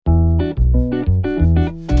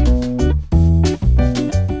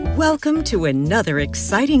Welcome to another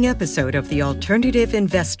exciting episode of the Alternative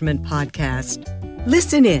Investment Podcast.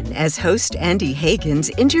 Listen in as host Andy Hagans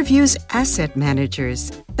interviews asset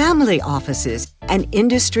managers, family offices, and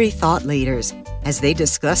industry thought leaders as they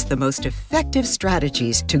discuss the most effective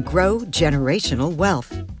strategies to grow generational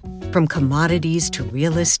wealth. From commodities to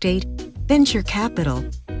real estate, venture capital,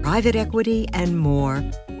 private equity, and more,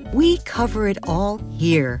 we cover it all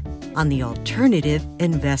here on the Alternative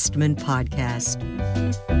Investment Podcast.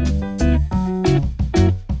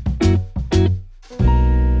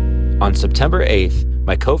 On September 8th,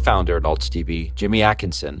 my co-founder at AltsDb, Jimmy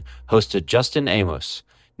Atkinson, hosted Justin Amos,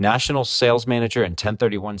 National Sales Manager and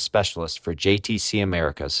 1031 Specialist for JTC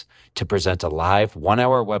Americas, to present a live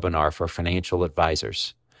one-hour webinar for financial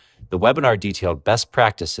advisors. The webinar detailed best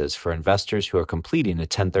practices for investors who are completing a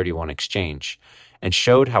 1031 exchange and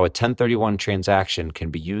showed how a 1031 transaction can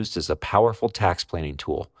be used as a powerful tax planning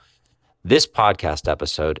tool. This podcast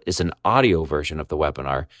episode is an audio version of the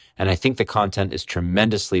webinar, and I think the content is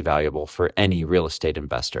tremendously valuable for any real estate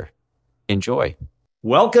investor. Enjoy.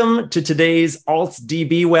 Welcome to today's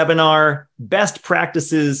AltsDb webinar, Best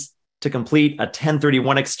Practices to Complete a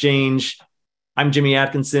 1031 Exchange. I'm Jimmy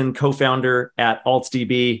Atkinson, co-founder at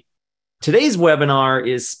AltsDb. Today's webinar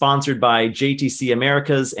is sponsored by JTC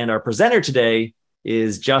Americas, and our presenter today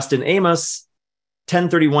is Justin Amos,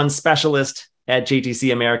 1031 Specialist at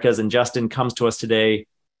JTC Americas. And Justin comes to us today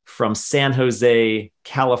from San Jose,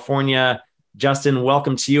 California. Justin,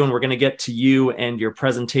 welcome to you. And we're going to get to you and your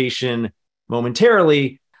presentation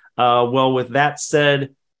momentarily. Well, with that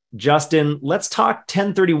said, Justin, let's talk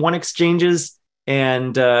 1031 exchanges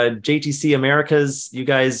and JTC Americas. You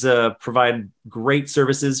guys provide great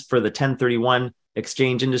services for the 1031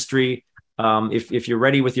 exchange industry. If you're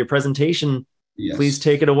ready with your presentation, yes, please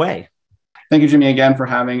take it away. Thank you, Jimmy, again for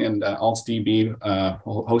having and AltsDB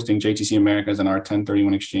hosting JTC Americas and our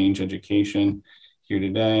 1031 exchange education here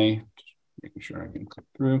today. Just making sure I can click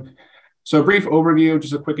through. So a brief overview,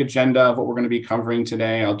 just a quick agenda of what we're going to be covering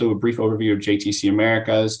today. I'll do a brief overview of JTC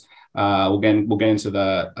Americas. We'll get into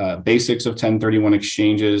the basics of 1031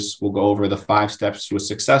 exchanges. We'll go over the 5 steps to a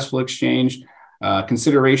successful exchange,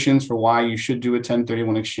 considerations for why you should do a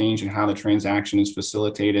 1031 exchange and how the transaction is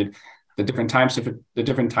facilitated, the different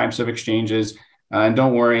types of exchanges. And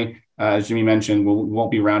don't worry, as Jimmy mentioned, we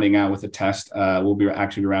won't be rounding out with a test. We'll be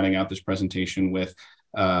actually rounding out this presentation with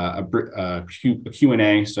a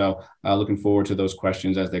Q&A. So looking forward to those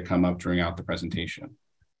questions as they come up during the presentation.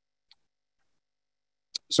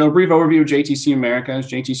 So a brief overview of JTC Americas.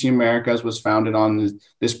 JTC Americas was founded on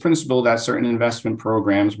this principle that certain investment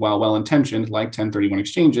programs, while well-intentioned, like 1031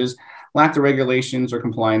 exchanges, lack the regulations or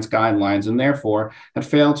compliance guidelines and therefore had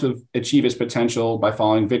failed to achieve its potential by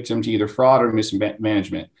falling victim to either fraud or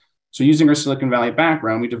mismanagement. So using our Silicon Valley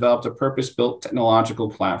background, we developed a purpose-built technological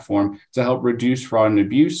platform to help reduce fraud and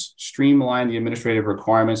abuse, streamline the administrative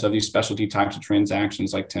requirements of these specialty types of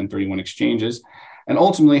transactions like 1031 exchanges, and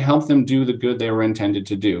ultimately help them do the good they were intended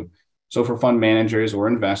to do. So for fund managers or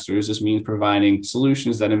investors, this means providing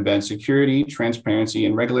solutions that embed security, transparency,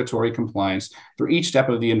 and regulatory compliance through each step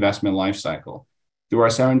of the investment lifecycle. Through our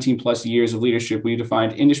 17 plus years of leadership, we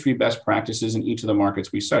defined industry best practices in each of the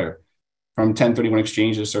markets we serve. From 1031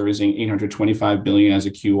 exchanges servicing $825 billion as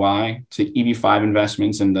a QI to EB5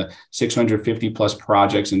 investments and the 650 plus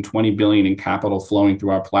projects and $20 billion in capital flowing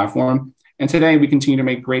through our platform. And today, we continue to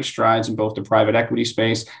make great strides in both the private equity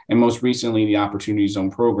space and most recently, the Opportunity Zone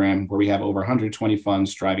program, where we have over 120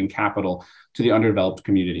 funds driving capital to the underdeveloped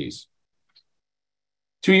communities.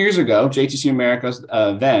 2 years ago, JTC Americas,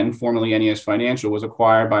 then formerly NES Financial, was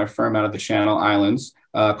acquired by a firm out of the Channel Islands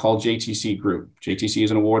called JTC Group. JTC is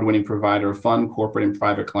an award-winning provider of fund, corporate, and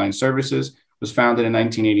private client services. Was founded in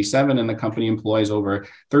 1987, and the company employs over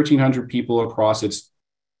 1,300 people across its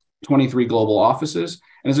 23 global offices,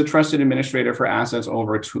 and is a trusted administrator for assets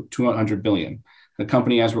over $200 billion. The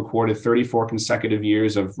company has recorded 34 consecutive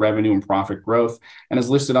years of revenue and profit growth and is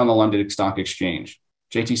listed on the London Stock Exchange.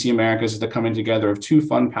 JTC Americas is the coming together of 2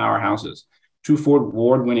 fund powerhouses, 2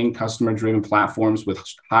 award-winning customer-driven platforms with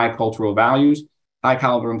high cultural values,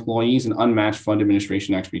 high-caliber employees, and unmatched fund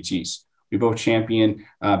administration expertise. We both champion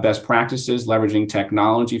best practices, leveraging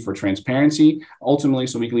technology for transparency, ultimately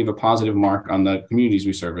so we can leave a positive mark on the communities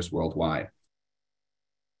we service worldwide.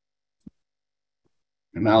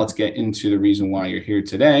 And now let's get into the reason why you're here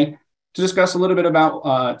today to discuss a little bit about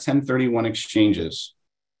 1031 exchanges.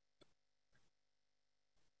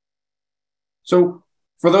 So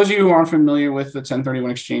for those of you who aren't familiar with the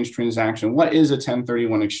 1031 exchange transaction, what is a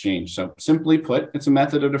 1031 exchange? So simply put, it's a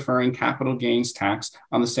method of deferring capital gains tax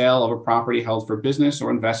on the sale of a property held for business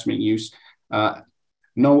or investment use.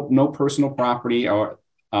 No personal property or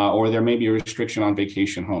or there may be a restriction on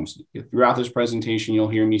vacation homes. Throughout this presentation, you'll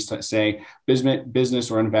hear me say business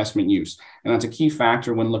or investment use. And that's a key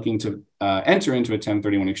factor when looking to enter into a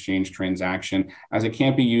 1031 exchange transaction, as it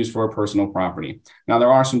can't be used for a personal property. Now,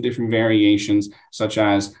 there are some different variations, such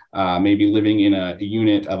as maybe living in a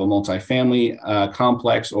unit of a multifamily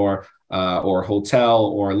complex or hotel,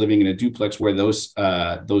 or living in a duplex, where those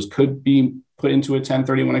could be put into a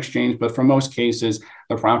 1031 exchange. But for most cases,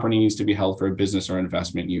 the property needs to be held for a business or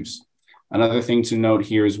investment use. Another thing to note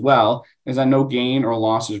here as well is that no gain or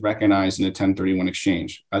loss is recognized in a 1031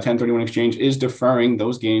 exchange. A 1031 exchange is deferring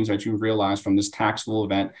those gains that you realized from this taxable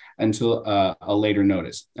event until a later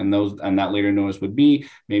notice. And that later notice would be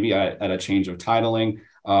maybe at a change of titling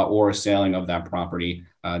or a selling of that property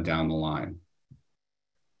down the line.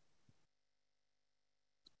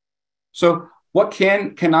 So what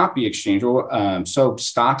cannot be exchanged? So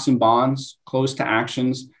stocks and bonds, close to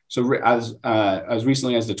actions. So as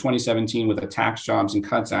recently as the 2017 with the Tax Jobs and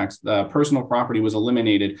Cuts Act, the personal property was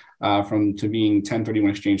eliminated to being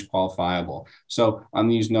 1031 exchange qualifiable. So on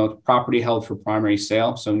these notes, property held for primary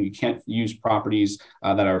sale. So you can't use properties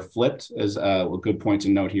that are flipped, is a good point to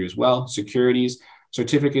note here as well. Securities,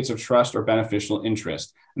 certificates of trust, or beneficial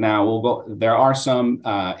interest. Now there are some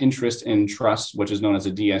interest in trusts, which is known as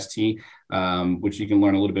a DST, which you can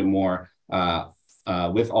learn a little bit more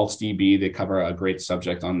with AltsDb. They cover a great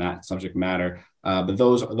subject on that subject matter, but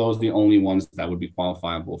those are the only ones that would be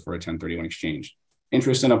qualifiable for a 1031 exchange.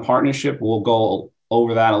 Interest in a partnership, we'll go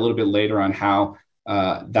over that a little bit later on how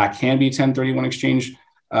that can be 1031 exchange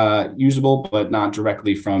usable, but not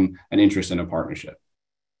directly from an interest in a partnership.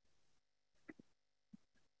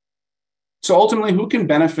 So ultimately, who can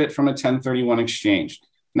benefit from a 1031 exchange?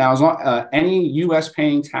 Now, as long, any U.S.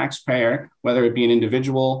 paying taxpayer, whether it be an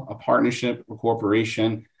individual, a partnership, a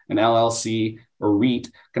corporation, an LLC, or REIT,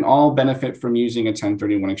 can all benefit from using a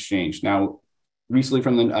 1031 exchange. Now, recently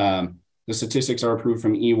from the statistics are approved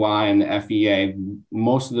from EY and the FEA.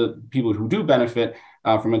 Most of the people who do benefit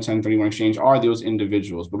from a 1031 exchange are those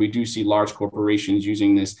individuals, but we do see large corporations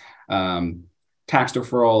using this tax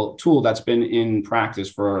deferral tool that's been in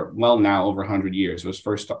practice for, well, now over 100 years. It was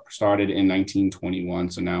first started in 1921.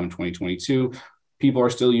 So now in 2022, people are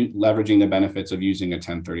still leveraging the benefits of using a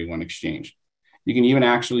 1031 exchange. You can even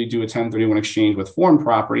actually do a 1031 exchange with foreign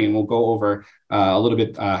property, and we'll go over a little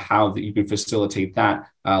bit how you can facilitate that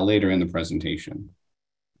later in the presentation.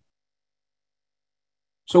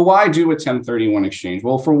 So why do a 1031 exchange?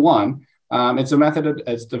 Well, for one, it's a method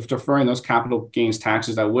of deferring those capital gains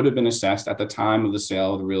taxes that would have been assessed at the time of the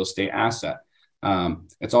sale of the real estate asset.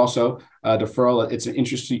 It's also a deferral. It's an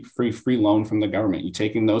interest-free loan from the government. You're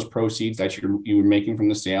taking those proceeds that you were making from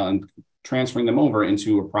the sale and transferring them over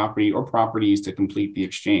into a property or properties to complete the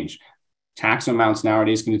exchange. Tax amounts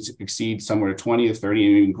nowadays can exceed somewhere 20 to 30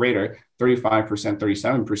 and even greater, 35%,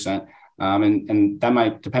 37%. And that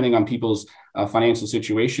might, depending on people's financial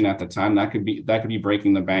situation at the time, that could be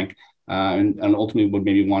breaking the bank. And ultimately would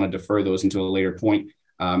maybe want to defer those until a later point,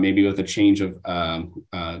 maybe with a change of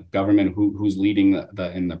government who's leading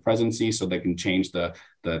in the presidency, so they can change the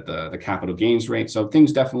capital gains rate. So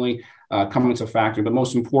things definitely come into factor, but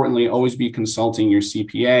most importantly, always be consulting your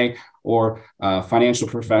CPA or financial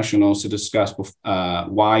professionals to discuss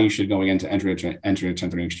why you should go again to enter a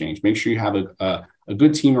 1031 exchange. Make sure you have a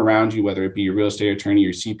good team around you, whether it be your real estate attorney,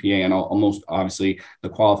 your CPA, and almost obviously the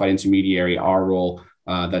qualified intermediary, our role.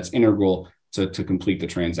 That's integral to complete the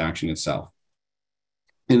transaction itself.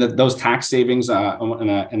 And those tax savings in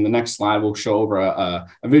the next slide, we'll show over a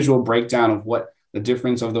visual breakdown of what the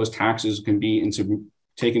difference of those taxes can be into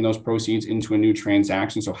taking those proceeds into a new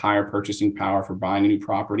transaction. So higher purchasing power for buying a new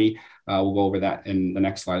property. We'll go over that in the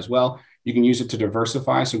next slide as well. You can use it to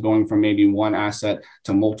diversify. So going from maybe one asset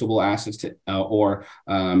to multiple assets or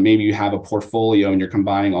maybe you have a portfolio and you're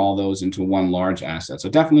combining all those into one large asset. So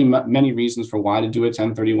definitely many reasons for why to do a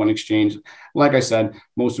 1031 exchange. Like I said,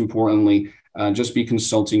 most importantly, just be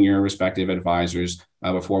consulting your respective advisors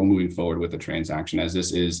before moving forward with the transaction, as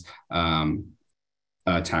this is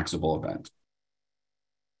a taxable event.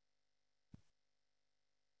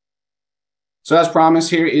 So as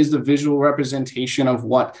promised, here is the visual representation of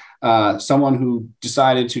what someone who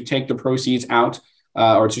decided to take the proceeds out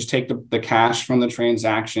or just take the cash from the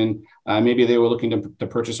transaction. Maybe they were looking to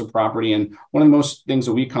purchase a property. And one of the most things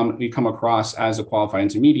that we come across as a qualified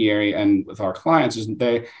intermediary and with our clients is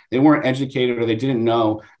they weren't educated or they didn't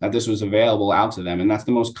know that this was available out to them. And that's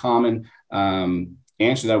the most common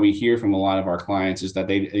answer that we hear from a lot of our clients, is that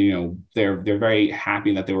they're very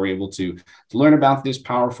happy that they were able to learn about this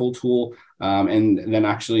powerful tool and then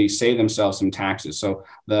actually save themselves some taxes. So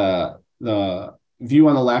the view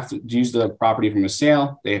on the left used the property from a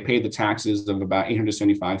sale. They paid the taxes of about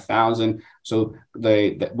 $875,000. So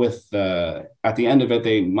at the end of it,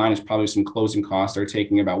 they minus probably some closing costs, they're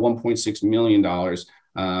taking about $1.6 million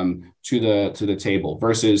to the table,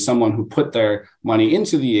 versus someone who put their money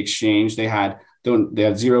into the exchange. They had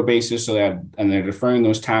zero basis, and they're deferring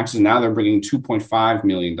those taxes. Now they're bringing $2.5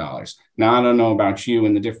 million. Now, I don't know about you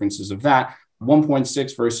and the differences of that.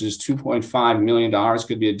 1.6 versus $2.5 million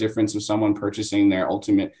could be a difference of someone purchasing their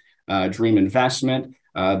ultimate dream investment,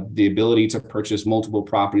 the ability to purchase multiple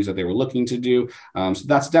properties that they were looking to do. So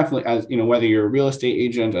that's definitely, as you know, whether you're a real estate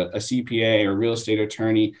agent, a CPA, or a real estate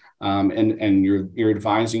attorney, and you're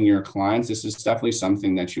advising your clients, this is definitely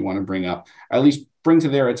something that you want to bring up, at least bring to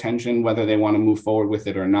their attention, whether they want to move forward with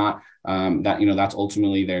it or not. That's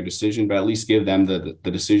ultimately their decision, but at least give them the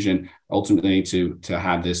decision ultimately to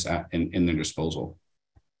have this in their disposal.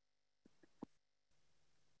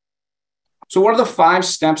 So what are the 5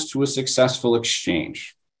 steps to a successful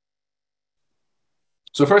exchange?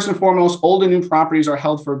 So first and foremost, old and new properties are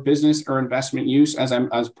held for business or investment use.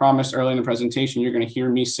 As promised earlier in the presentation, you're going to hear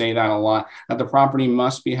me say that a lot, that the property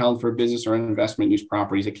must be held for business or investment use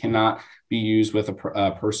properties. It cannot be used with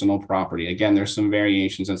a personal property. Again, there's some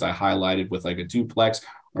variations, as I highlighted, with like a duplex,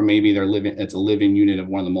 or maybe it's a living unit of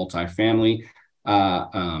one of the multifamily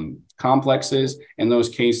complexes. In those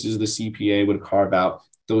cases, the CPA would carve out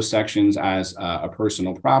those sections as a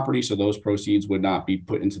personal property. So those proceeds would not be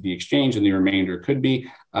put into the exchange, and the remainder could be.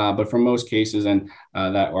 But for most cases, and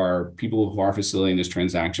that are people who are facilitating this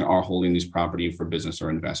transaction are holding this property for business or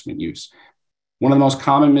investment use. One of the most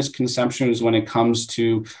common misconceptions when it comes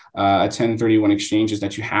to a 1031 exchange is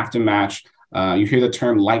that you have to match. You hear the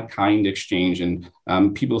term like-kind exchange, and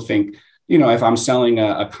people think, if I'm selling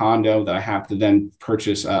a condo, that I have to then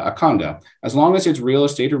purchase a condo. As long as it's real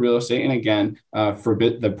estate, and again,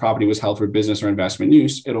 the property was held for business or investment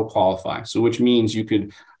use, it'll qualify. So which means you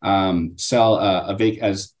could sell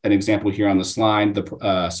as an example here on the slide,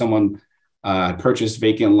 someone purchased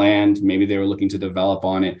vacant land. Maybe they were looking to develop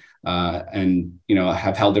on it, and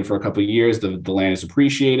have held it for a couple of years. The land is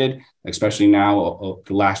appreciated, especially now.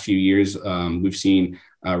 The last few years, we've seen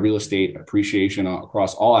real estate appreciation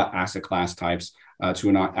across all asset class types to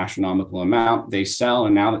an astronomical amount. They sell,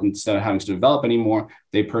 and now instead of having to develop anymore,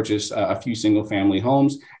 they purchase a few single family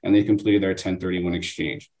homes, and they completed their 1031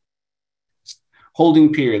 exchange.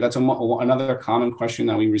 Holding period. That's another common question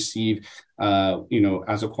that we receive,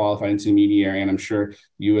 as a qualified intermediary, and I'm sure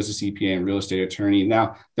you as a CPA and real estate attorney.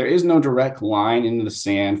 Now, there is no direct line in the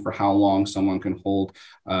sand for how long someone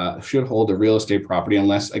should hold a real estate property,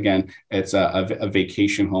 unless, again, it's a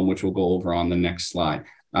vacation home, which we'll go over on the next slide.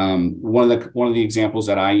 One of the examples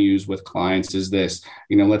that I use with clients is this.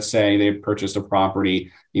 Let's say they purchased a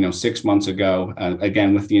property, 6 months ago,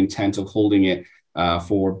 again, with the intent of holding it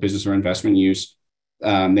for business or investment use.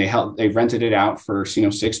 They rented it out for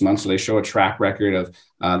 6 months, so they show a track record of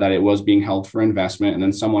that it was being held for investment, and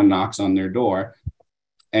then someone knocks on their door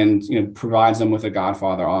and provides them with a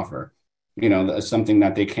Godfather offer. Something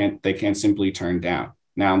that they can't simply turn down.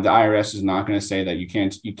 Now, the IRS is not going to say that you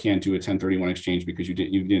can't do a 1031 exchange because you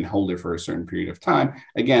didn't hold it for a certain period of time.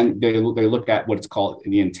 Again, they look at what's called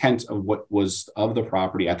the intent of what was of the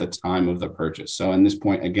property at the time of the purchase. So in this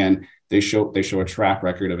point, again, they show a track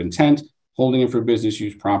record of intent, holding it for business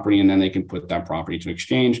use property, and then they can put that property to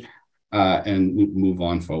exchange and move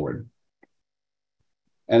on forward.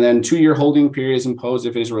 And then 2-year holding period is imposed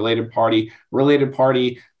if it is a related party. Related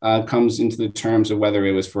party comes into the terms of whether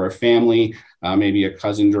it was for a family, maybe a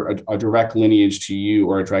cousin, or a direct lineage to you,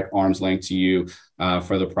 or a direct arm's length to you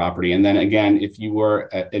for the property. And then again,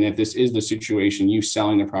 if this is the situation, you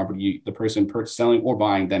selling the property, the person selling or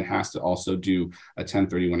buying then has to also do a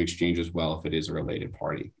 1031 exchange as well if it is a related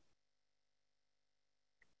party.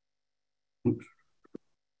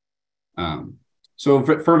 So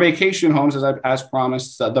for vacation homes, as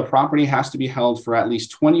promised, the property has to be held for at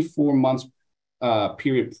least 24 months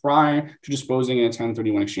period prior to disposing in a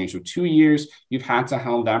 1031 exchange. So 2 years, you've had to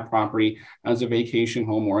hold that property as a vacation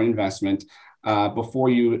home or investment before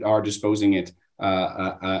you are disposing it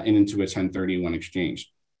into a 1031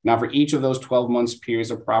 exchange. Now, for each of those 12 months periods,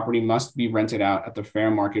 a property must be rented out at the fair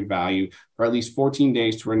market value for at least 14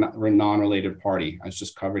 days to a non-related party. As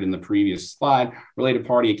just covered in the previous slide, related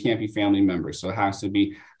party, it can't be family members. So it has to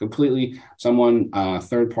be completely someone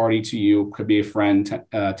third party to you, could be a friend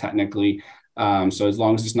technically. So as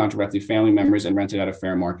long as it's not directly family members, and rented at a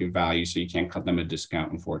fair market value, so you can't cut them a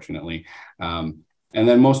discount, unfortunately. And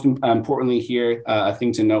then most importantly here, a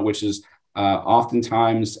thing to note, which is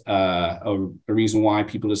Oftentimes, a reason why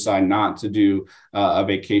people decide not to do a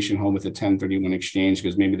vacation home with a 1031 exchange,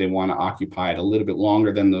 because maybe they want to occupy it a little bit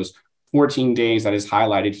longer than those 14 days that is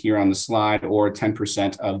highlighted here on the slide, or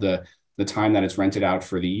 10% of the time that it's rented out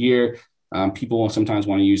for the year. People will sometimes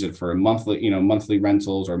want to use it for monthly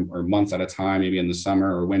rentals or months at a time, maybe in the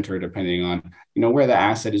summer or winter, depending on, where the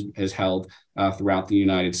asset is held throughout the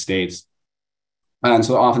United States. And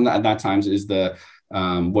so often that times is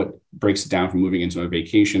what breaks it down from moving into a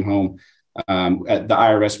vacation home. The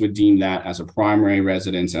IRS would deem that as a primary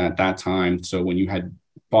residence. And at that time, so when you had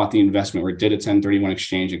bought the investment or did a 1031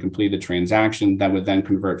 exchange and completed the transaction, that would then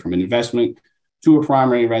convert from an investment to a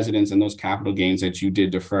primary residence, and those capital gains that you did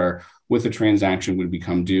defer with the transaction would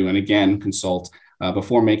become due. And again, consult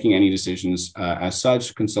before making any decisions as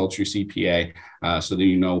such, consult your CPA so that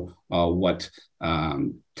you know what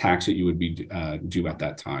tax that you would be due at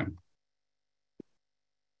that time.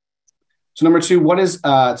 So number two, what is,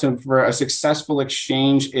 so for a successful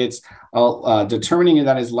exchange, it's determining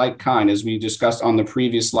that is like kind. As we discussed on the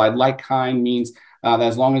previous slide, like kind means that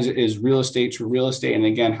as long as it is real estate to real estate, and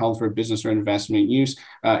again, held for business or investment use,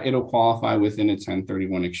 it'll qualify within a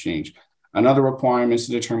 1031 exchange. Another requirement is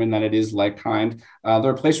to determine that it is like kind. The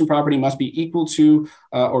replacement property must be equal to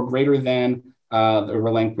or greater than the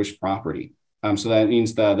relinquished property. So that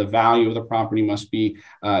means the value of the property must be,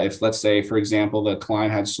 if let's say, for example, the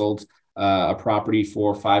client had sold a property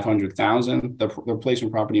for $500,000, the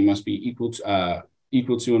replacement property must be equal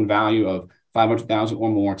to in value of $500,000 or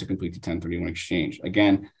more to complete the 1031 exchange.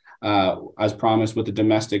 Again, as promised with the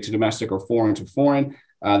domestic to domestic or foreign to foreign,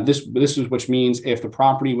 this is which means if the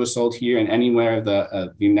property was sold here in anywhere of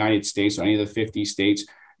the United States or any of the 50 states,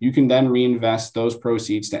 you can then reinvest those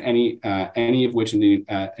proceeds to any of which into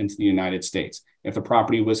the United States. If the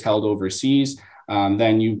property was held overseas,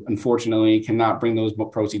 then you unfortunately cannot bring those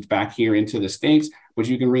proceeds back here into the States, but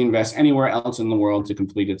you can reinvest anywhere else in the world to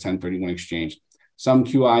complete a 1031 exchange. Some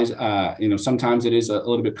QIs, sometimes it is a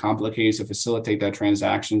little bit complicated to facilitate that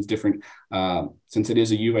transactions different, since it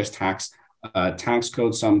is a U.S. tax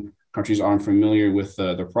code. Some countries aren't familiar with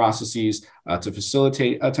the processes to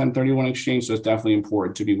facilitate a 1031 exchange. So it's definitely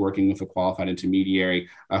important to be working with a qualified intermediary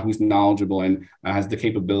who's knowledgeable and has the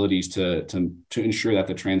capabilities to ensure that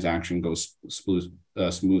the transaction goes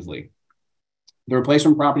smoothly. The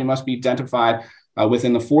replacement property must be identified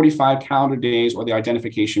within the 45 calendar days or the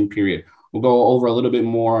identification period. We'll go over a little bit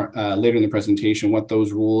more later in the presentation what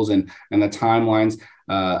those rules and the timelines.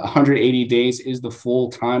 180 days is the full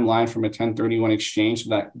timeline from a 1031 exchange,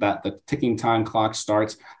 so that the ticking time clock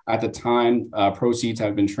starts at the time proceeds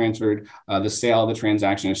have been transferred, the sale of the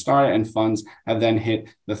transaction has started, and funds have then hit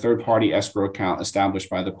the third-party escrow account established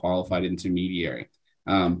by the qualified intermediary.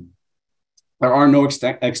 There are no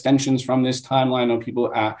extensions from this timeline. I know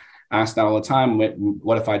people ask that all the time.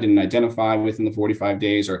 What if I didn't identify within the 45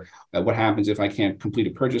 days, or what happens if I can't complete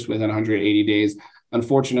a purchase within 180 days?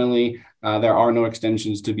 Unfortunately, there are no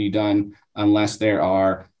extensions to be done unless there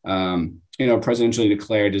are, presidentially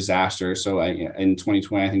declared disasters. So in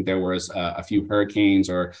 2020, I think there was a few hurricanes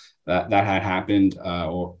or that had happened,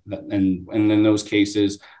 and in those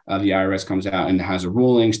cases, the IRS comes out and has a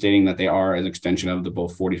ruling stating that they are an extension of the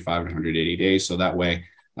both 45 and 180 days. So that way,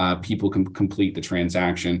 people can complete the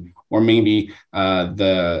transaction, or maybe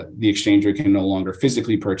the exchanger can no longer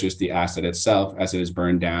physically purchase the asset itself as it is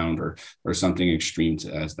burned down or something extreme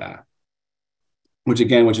as that. Which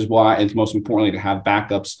is why it's most importantly to have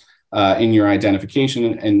backups in your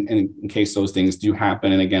identification and in case those things do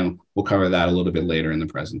happen. And again, we'll cover that a little bit later in the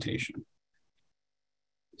presentation.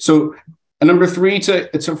 So number three, for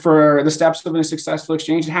the steps of a successful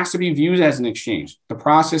exchange, it has to be viewed as an exchange. The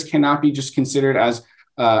process cannot be just considered as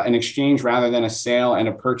an exchange rather than a sale and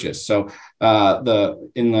a purchase. So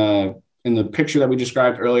in the picture that we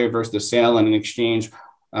described earlier versus the sale and an exchange,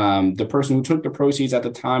 the person who took the proceeds at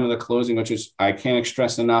the time of the closing, which is, I can't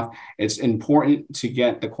stress enough, it's important to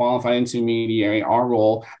get the qualified intermediary, our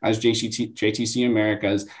role as JTC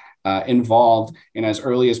Americas, involved in as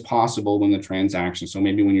early as possible when the transaction. So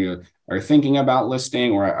maybe when you are thinking about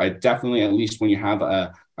listing, or definitely at least when you have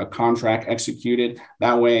a contract executed.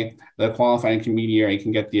 That way, the qualified intermediary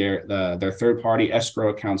can get their third-party escrow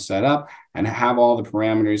account set up and have all the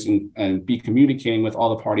parameters and be communicating with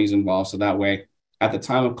all the parties involved. So that way, at the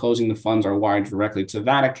time of closing, the funds are wired directly to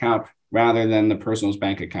that account rather than the person's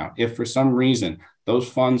bank account. If for some reason those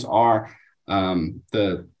funds are,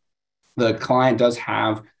 the client does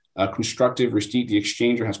have a constructive receipt, the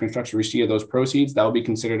exchanger has constructive receipt of those proceeds, that will be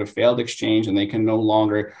considered a failed exchange and they can no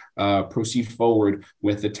longer proceed forward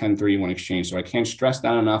with the 1031 exchange. So I can't stress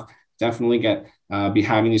that enough. Definitely get be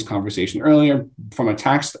having these conversations earlier from a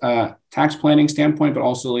tax planning standpoint, but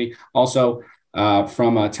also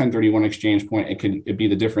from a 1031 exchange point, it'd be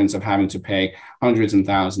the difference of having to pay hundreds and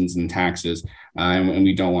thousands in taxes, and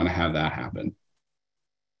we don't want to have that happen.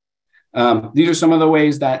 These are some of the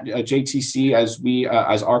ways that JTC,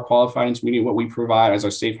 as our qualified intermediary, what we provide as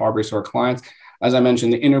our safe harbors to our clients. As I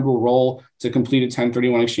mentioned, the integral role to complete a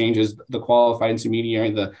 1031 exchange is the qualified intermediary,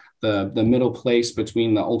 the middle place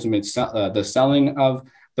between the ultimate the selling of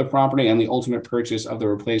the property and the ultimate purchase of the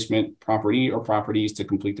replacement property or properties to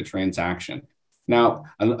complete the transaction. Now,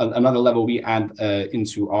 another level we add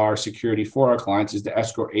into our security for our clients is the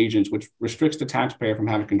escrow agent, which restricts the taxpayer from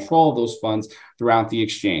having control of those funds throughout the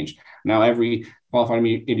exchange. Now, every qualified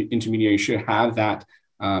intermediary should have that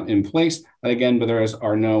in place. Again, but there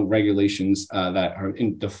are no regulations that are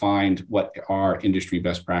defined what are industry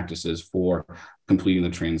best practices for completing the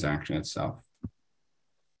transaction itself.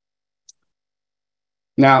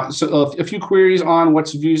 Now, so a few queries on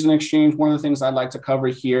what's used in exchange. One of the things I'd like to cover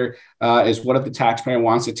here is what if the taxpayer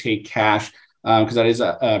wants to take cash, because that is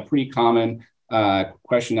a pretty common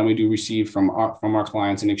question that we do receive from our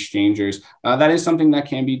clients and exchangers. That is something that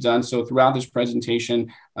can be done. So throughout this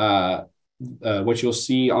presentation, what you'll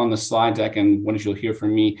see on the slide deck and what you'll hear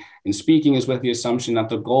from me in speaking is with the assumption that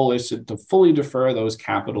the goal is to fully defer those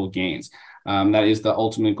capital gains. That is the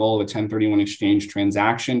ultimate goal of a 1031 exchange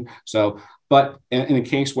transaction. But in a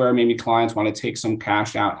case where maybe clients want to take some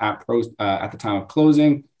cash out at the time of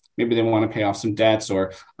closing, maybe they want to pay off some debts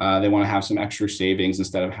or they want to have some extra savings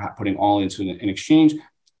instead of putting all into an exchange,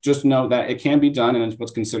 just know that it can be done and it's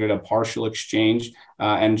what's considered a partial exchange,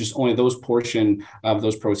 and just only those portion of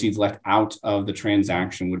those proceeds left out of the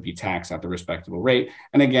transaction would be taxed at the respectable rate.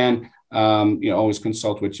 And again, always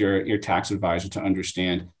consult with your tax advisor to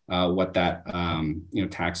understand what that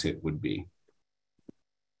tax hit would be.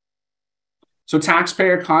 So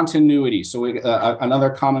taxpayer continuity. So another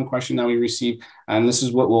common question that we receive, and this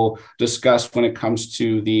is what we'll discuss when it comes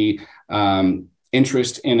to the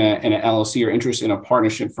interest in an LLC or interest in a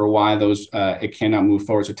partnership for why it cannot move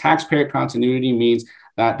forward. So taxpayer continuity means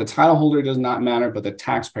that the title holder does not matter, but the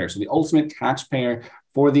taxpayer. So the ultimate taxpayer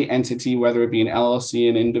for the entity, whether it be an LLC,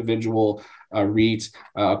 an individual, a REIT,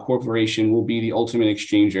 a corporation, will be the ultimate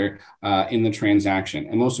exchanger in the transaction.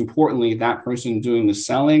 And most importantly, that person doing the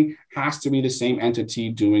selling has to be the same entity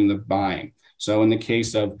doing the buying. So in the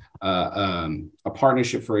case of a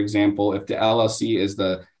partnership, for example, if the LLC is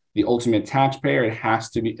the ultimate taxpayer, it has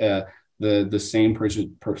to be the same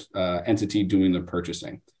entity doing the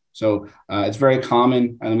purchasing. So it's very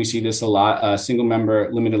common, and we see this a lot, single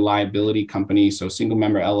member limited liability company. So single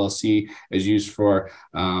member LLC is used for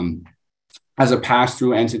as a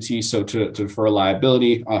pass-through entity, so to defer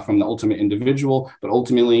liability from the ultimate individual, but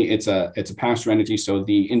ultimately it's a pass-through entity, so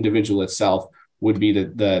the individual itself would be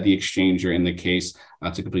the exchanger in the case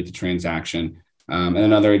to complete the transaction. And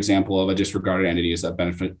another example of a disregarded entity is a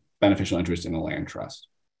beneficial interest in a land trust.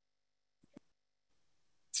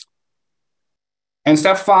 And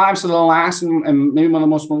step 5, so the last and maybe one of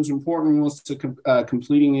the most important was to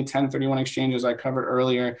completing the 1031 exchanges I covered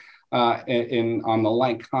earlier on the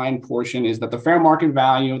like-kind portion, is that the fair market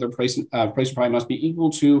value of the price property must be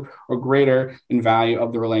equal to or greater in value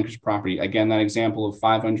of the relinquished property. Again, that example of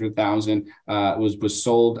 $500,000 was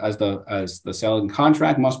sold as the selling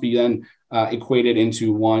contract must be then equated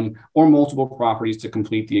into one or multiple properties to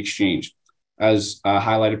complete the exchange. As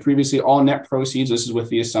highlighted previously, all net proceeds, this is with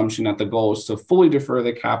the assumption that the goal is to fully defer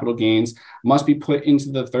the capital gains, must be put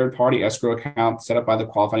into the third-party escrow account set up by the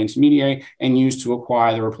qualified intermediary and used to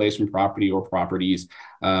acquire the replacement property or properties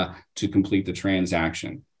to complete the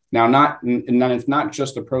transaction. Now, it's not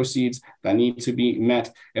just the proceeds that need to be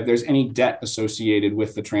met. If there's any debt associated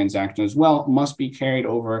with the transaction as well, must be carried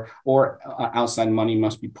over, or outside money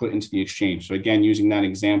must be put into the exchange. So again, using that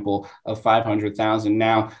example of $500,000,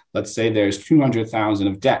 now let's say there's $200,000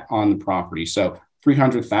 of debt on the property. So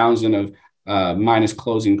 $300,000 of minus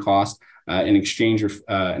closing costs and exchange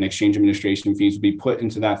administration fees will be put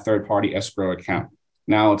into that third-party escrow account.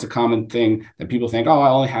 Now, it's a common thing that people think, oh, I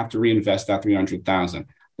only have to reinvest that $300,000.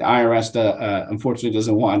 The IRS, unfortunately,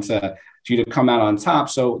 doesn't want you to come out on top.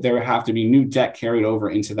 So there would have to be new debt carried over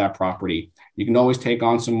into that property. You can always take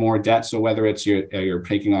on some more debt. So whether it's you're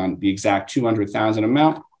taking on the exact $200,000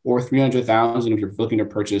 amount or $300,000, if you're looking to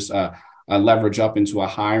purchase a leverage up into a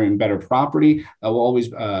higher and better property,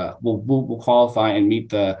 will qualify and meet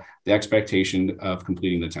the expectation of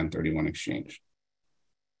completing the 1031 exchange.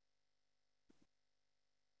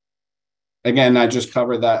 Again, I just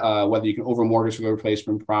covered that whether you can over mortgage for the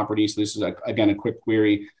replacement property. So this is, again, a quick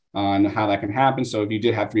query on how that can happen. So if you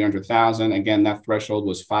did have 300,000, again, that threshold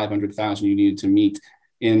was 500,000 you needed to meet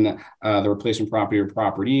in the replacement property or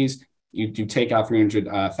properties. You take out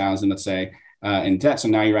 300,000, let's say, in debt. So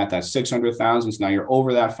now you're at that 600,000. So now you're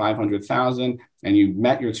over that 500,000 and you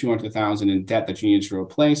met your 200,000 in debt that you needed to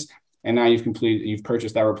replace. And now you've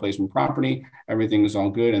purchased that replacement property. Everything is all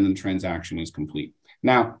good. And the transaction is complete.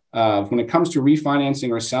 Now, when it comes to refinancing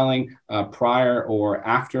or selling prior or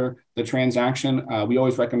after the transaction, we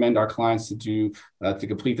always recommend our clients to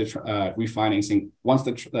complete the refinancing once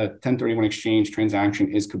the 1031 exchange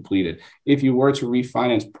transaction is completed. If you were to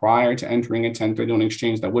refinance prior to entering a 1031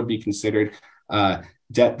 exchange, that would be considered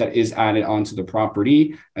debt that is added onto the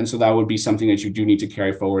property. And so that would be something that you do need to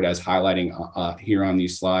carry forward as highlighting here on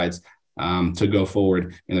these slides to go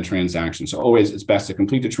forward in the transaction. So always it's best to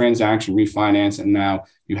complete the transaction, refinance, and now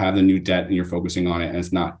you have the new debt and you're focusing on it. And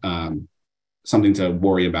it's not something to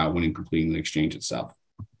worry about when completing the exchange itself.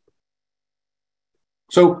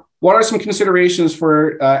 So what are some considerations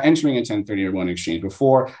for entering a 1031 exchange?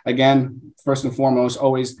 Before, again, first and foremost,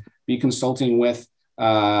 always be consulting with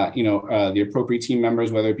the appropriate team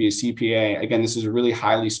members, whether it be a CPA. Again, this is a really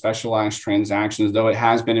highly specialized transactions, though it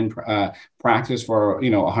has been in practice for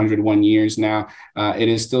 101 years now. It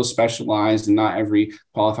is still specialized, and not every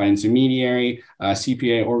qualified intermediary,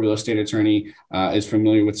 CPA, or real estate attorney is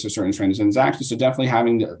familiar with certain transactions. So definitely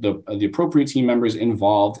having the appropriate team members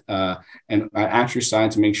involved and at your side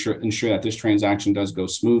to ensure that this transaction does go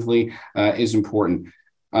smoothly is important.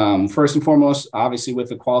 First and foremost, obviously, with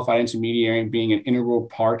the qualified intermediary being an integral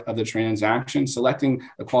part of the transaction, selecting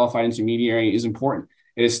a qualified intermediary is important.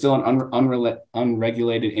 It is still an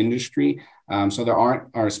unregulated industry. So there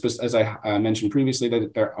as I mentioned previously,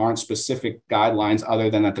 that there aren't specific guidelines other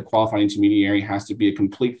than that the qualified intermediary has to be a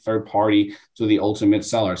complete third party to the ultimate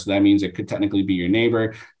seller. So that means it could technically be your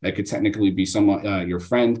neighbor, that could technically be someone, your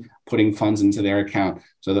friend, putting funds into their account.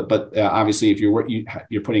 So that, but obviously, if you're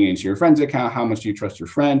putting it into your friend's account, how much do you trust your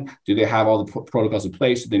friend? Do they have all the protocols in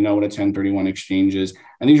place? Do they know what a 1031 exchange is?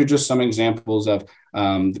 And these are just some examples of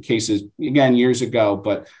the cases, again, years ago,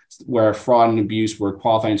 but where fraud and abuse, where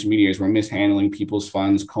qualified intermediaries were mishandling people's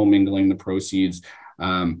funds, commingling the proceeds,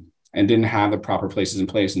 and didn't have the proper places in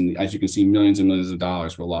place. And as you can see, millions and millions of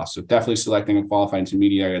dollars were lost. So definitely selecting a qualified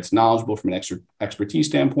intermediary that's knowledgeable from an expertise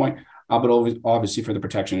standpoint, but obviously for the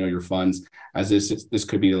protection of your funds, as this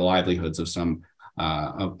could be the livelihoods of some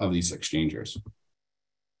of these exchangers.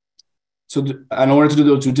 So in order to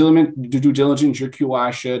do due diligence, your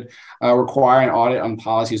QI should require an audit on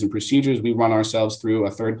policies and procedures. We run ourselves through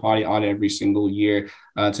a third-party audit every single year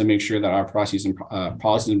to make sure that our policies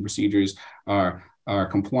and procedures are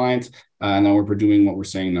compliant, and that we're doing what we're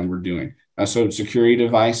saying that we're doing. So security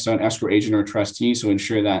device, so an escrow agent or trustee, so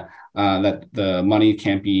ensure that that the money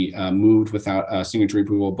can't be moved without signatory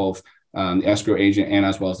approval of both the escrow agent and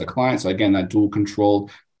as well as the client. So again, that dual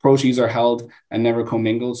controlled proceeds are held and never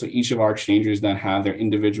commingled. So each of our exchangers that have their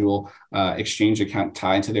individual exchange account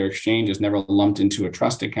tied to their exchange is never lumped into a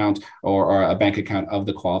trust account or a bank account of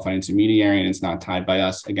the qualified intermediary, and it's not tied by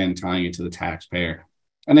us, again, tying it to the taxpayer.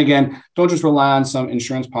 And again, don't just rely on some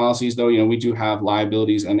insurance policies, though. We do have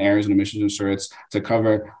liabilities and errors and omissions insurance to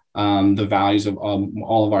cover the values of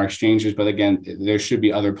all of our exchanges. But again, there should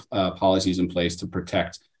be other policies in place to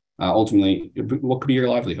protect ultimately what could be your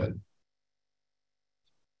livelihood.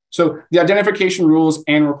 So the identification rules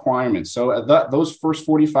and requirements. So those first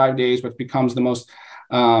 45 days, which becomes the most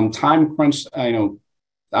time crunch,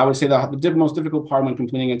 I would say the most difficult part when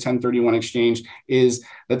completing a 1031 exchange is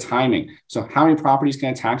the timing. So how many properties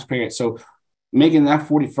can a taxpayer? So making that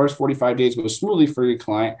first 45 days go smoothly for your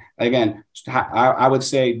client. Again, I would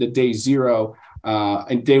say the day zero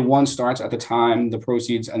and day one starts at the time the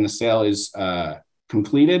proceeds and the sale is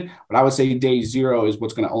completed. But I would say day zero is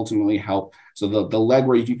what's going to ultimately help. So the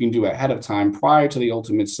legwork you can do ahead of time prior to the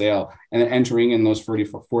ultimate sale, and then entering in those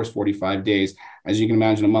first 45 days, as you can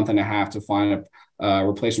imagine, a month and a half to find a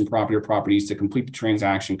replacement property or properties to complete the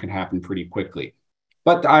transaction can happen pretty quickly.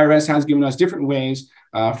 But the IRS has given us different ways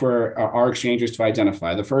for our exchangers to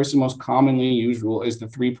identify. The first and most commonly used rule is the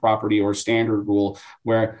 3-property or standard rule,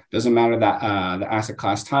 where it doesn't matter that the asset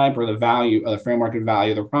class type or the value, the fair market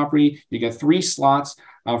value of the property, you get 3 slots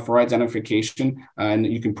for identification, and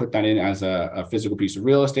you can put that in as a physical piece of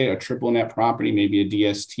real estate, a triple net property, maybe a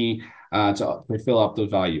DST to fill up the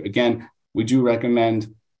value. Again, we do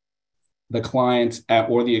recommend the client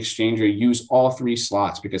or the exchanger use all 3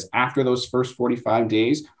 slots, because after those first 45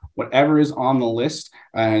 days, whatever is on the list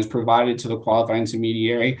and is provided to the qualified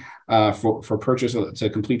intermediary for purchase to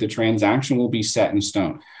complete the transaction will be set in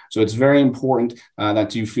stone. So it's very important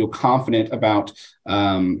that you feel confident about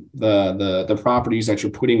the properties that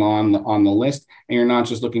you're putting on the list, and you're not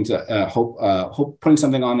just looking to hope putting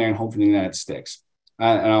something on there and hoping that it sticks.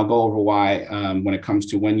 And I'll go over why when it comes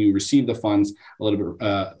to when you receive the funds a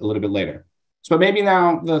little bit later. So maybe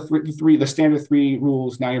now the standard 3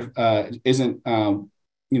 rules now isn't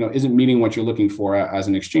meeting what you're looking for as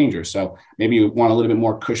an exchanger. So maybe you want a little bit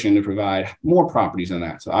more cushion to provide more properties than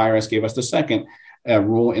that. So IRS gave us the second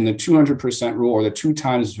rule in the 200% rule, or the 2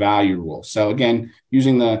 times value rule. So again,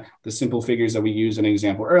 using the simple figures that we used in an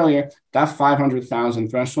example earlier, that 500,000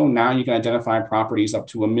 threshold, now you can identify properties up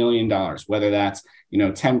to $1 million, whether that's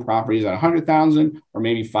 10 properties at 100,000 or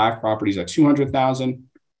maybe 5 properties at 200,000.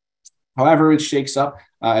 However it shakes up,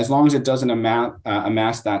 as long as it doesn't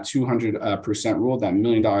amass that 200% rule, that $1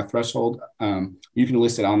 million threshold, you can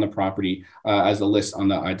list it on the property as a list on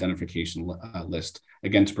the identification list,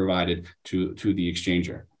 again, to provide it to the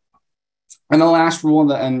exchanger. And the last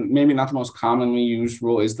rule, and maybe not the most commonly used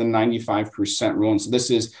rule, is the 95% rule. And so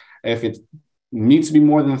this is if it needs to be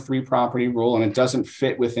more than the 3 property rule and it doesn't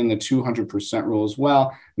fit within the 200% rule as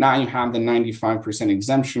well, now you have the 95%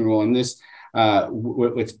 exemption rule. And this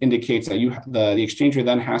which indicates that the exchanger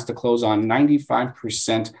then has to close on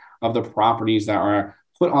 95% of the properties that are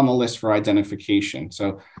put on the list for identification.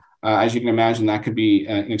 So as you can imagine, that could be,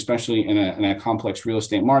 especially in a complex real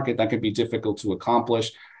estate market, that could be difficult to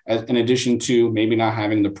accomplish, in addition to maybe not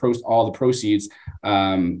having all the proceeds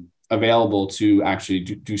available to actually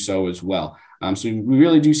do so as well. So we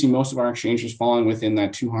really do see most of our exchanges falling within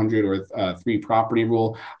that 200 or 3 property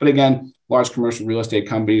rule. But again, large commercial real estate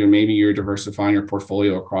companies, or maybe you're diversifying your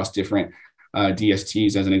portfolio across different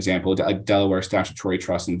DSTs, as an example, like Delaware Statutory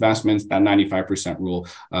Trust Investments, that 95% rule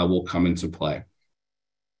will come into play.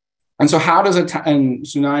 And so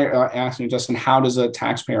so now you're asking, Justin, how does a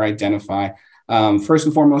taxpayer identify? First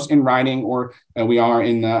and foremost, in writing, or we are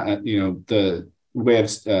in the way of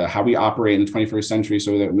how we operate in the 21st century,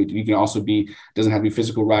 so that you can also doesn't have to be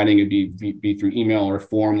physical writing, it'd be through email or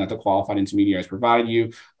form that the qualified intermediary has provided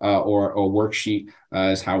you, or a worksheet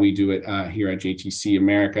is how we do it here at JTC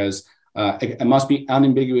Americas. It must be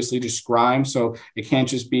unambiguously described. So it can't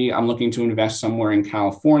just be, I'm looking to invest somewhere in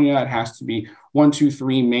California. It has to be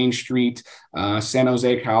 123 Main Street, San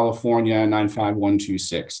Jose, California,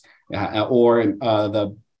 95126, or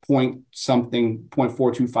the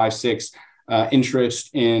 0.4256 interest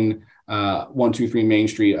in 123 Main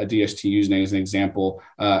Street, a DST username as an example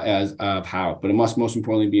as of how, but it must most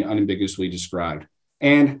importantly be unambiguously described,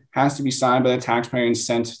 and has to be signed by the taxpayer and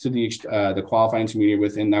sent to the qualified intermediary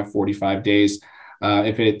within that 45 days.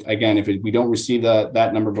 If we don't receive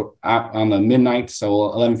that number on the midnight,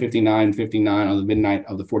 so 11:59 on the midnight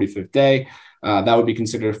of the 45th day, that would be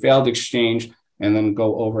considered a failed exchange. And then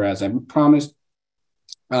go over, as I promised,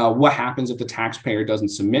 what happens if the taxpayer doesn't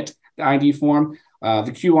submit the ID form.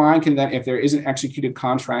 The QI can then, if there is an executed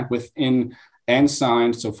contract within and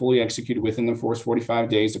signed, so fully executed within the first 45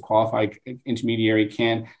 days, the qualified intermediary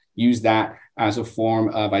can use that as a form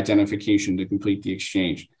of identification to complete the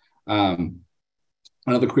exchange.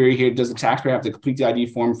 Another query here, does the taxpayer have to complete the ID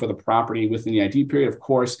form for the property within the ID period? Of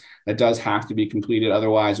course, that does have to be completed.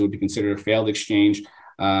 Otherwise, it would be considered a failed exchange.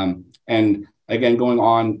 And again, going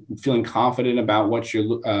on, feeling confident about what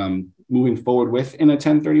you're moving forward with in a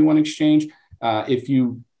 1031 exchange. If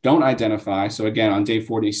you don't identify, so again, on day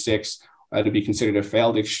 46, to be considered a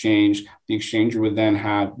failed exchange, the exchanger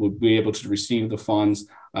would be able to receive the funds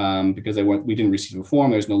because we didn't receive a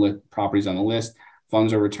form. There's no properties on the list.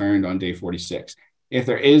 Funds are returned on day 46. If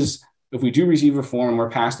we do receive a form and we're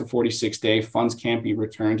past the 46th day, funds can't be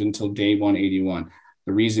returned until day 181.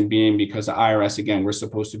 The reason being because the IRS, again, we're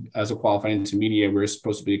supposed to, as a qualified intermediary, we're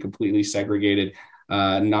supposed to be completely segregated,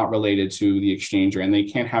 not related to the exchanger, and they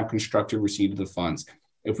can't have constructive receipt of the funds.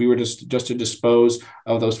 If we were just to dispose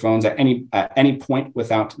of those funds at any point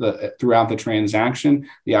throughout the transaction,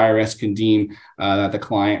 the IRS can deem that the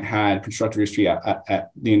client had constructive receipt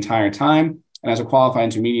at the entire time. And as a qualified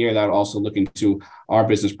intermediary, that would also look into our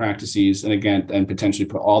business practices and potentially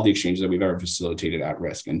put all the exchanges that we've ever facilitated at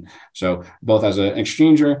risk. And so both as an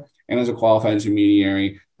exchanger and as a qualified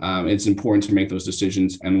intermediary, it's important to make those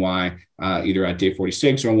decisions, and why either at day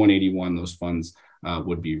 46 or 181, those funds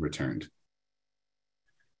would be returned.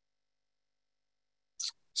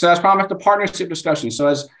 So as promised, the partnership discussion. So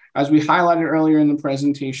as we highlighted earlier in the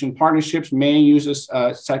presentation, partnerships may use this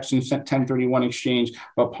Section 1031 exchange,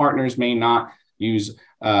 but partners may not. use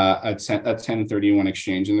a 1031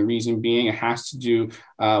 exchange. And the reason being, it has to do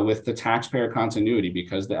with the taxpayer continuity,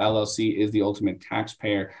 because the LLC is the ultimate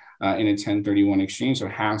taxpayer in a 1031 exchange. So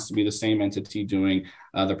it has to be the same entity doing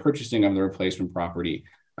the purchasing of the replacement property.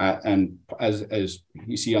 And as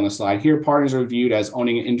you see on the slide here, partners are viewed as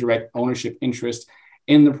owning an indirect ownership interest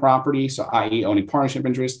in the property, so i.e. owning partnership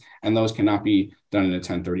interest, and those cannot be done in a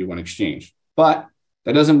 1031 exchange. But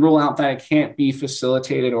that doesn't rule out that it can't be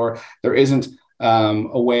facilitated, or there isn't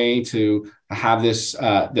a way to have this,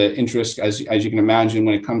 the interest, as you can imagine,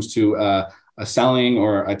 when it comes to a selling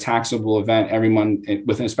or a taxable event, everyone,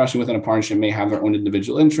 especially within a partnership, may have their own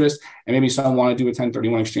individual interest, and maybe some want to do a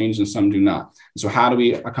 1031 exchange and some do not. So how do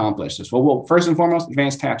we accomplish this? Well, first and foremost,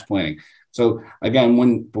 advanced tax planning. So again,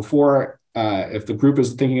 if the group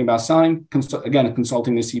is thinking about selling,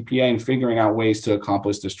 consulting the CPA and figuring out ways to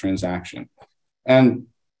accomplish this transaction. And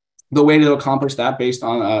the way to accomplish that, based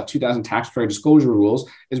on 2000 taxpayer disclosure rules,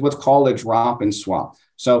 is what's called a drop and swap.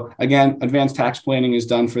 So again, advanced tax planning is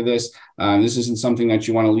done for this. This isn't something that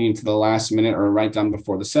you want to leave to the last minute or write down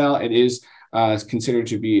before the sale. It is considered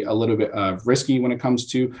to be a little bit risky when it comes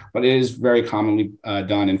to, but it is very commonly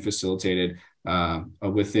done and facilitated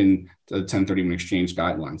within the 1031 exchange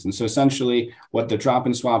guidelines. And so essentially what the drop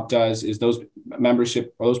and swap does is those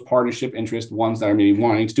partnership interest, ones that are maybe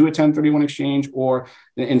wanting to do a 1031 exchange, or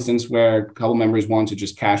the instance where a couple members want to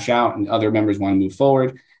just cash out and other members want to move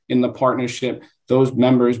forward in the partnership, those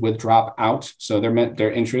members would drop out. So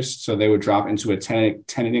their interest, so they would drop into a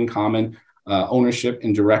tenant in common ownership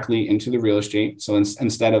indirectly into the real estate. So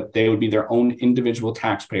instead of, they would be their own individual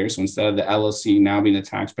taxpayers. So instead of the LLC now being the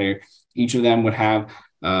taxpayer, each of them would have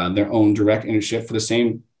their own direct ownership for the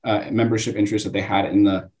same membership interest that they had in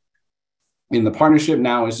the partnership.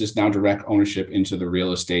 Now is just direct ownership into the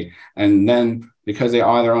real estate. And then because they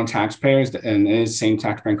are their own taxpayers and it is same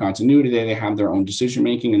taxpayer continuity, they have their own decision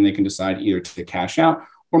making, and they can decide either to cash out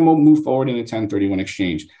or move forward in a 1031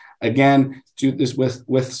 exchange. Again, do this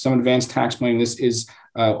with some advanced tax planning. This is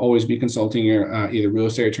always be consulting your either real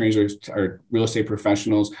estate attorneys or real estate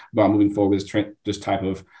professionals about moving forward with this type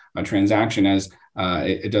of transaction, as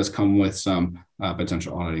it does come with some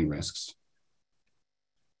potential auditing risks.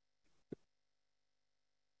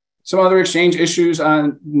 Some other exchange issues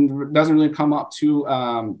doesn't really come up too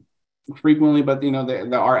frequently, but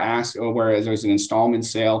there are asked, whereas there's an installment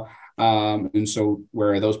sale. And so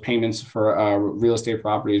where those payments for real estate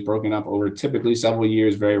property is broken up over typically several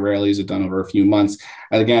years, very rarely is it done over a few months.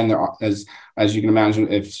 And again, there are, as you can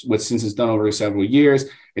imagine, since it's done over several years,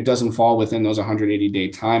 it doesn't fall within those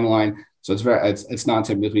 180-day timeline. So it's not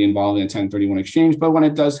typically involved in a 1031 exchange. But when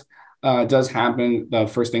it does happen, the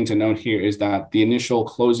first thing to note here is that the initial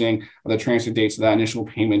closing of the transfer date, so that initial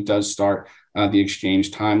payment does start the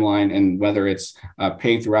exchange timeline, and whether it's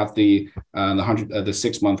paid throughout the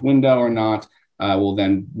 6-month window or not, will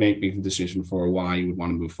then make the decision for why you would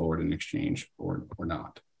want to move forward in exchange or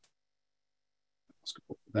not. Let's go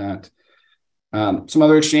with that. Some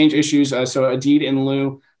other exchange issues. So a deed in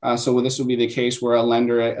lieu. So this will be the case where a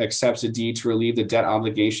lender accepts a deed to relieve the debt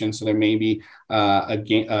obligation. So there may be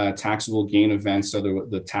a taxable gain event, so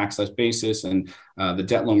the taxless basis and the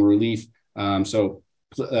debt loan relief. So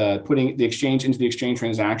putting the exchange into the exchange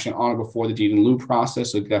transaction on or before the deed in lieu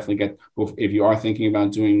process. So definitely if you are thinking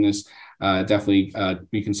about doing this, definitely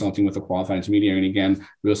be consulting with a qualified intermediary. And again,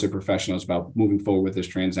 real estate professionals about moving forward with this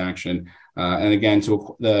transaction. And again,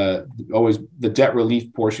 the debt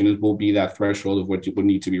relief portion will be that threshold of what would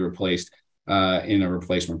need to be replaced in a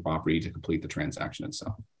replacement property to complete the transaction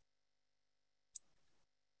itself.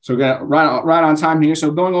 So we're going right on time here. So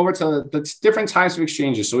going over to the different types of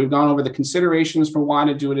exchanges. So we've gone over the considerations for why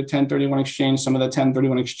to do it a 1031 exchange, some of the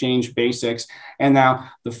 1031 exchange basics, and now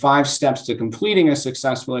the 5 steps to completing a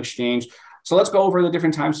successful exchange. So let's go over the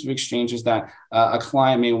different types of exchanges that a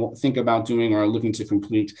client may think about doing or are looking to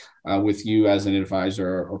complete with you as an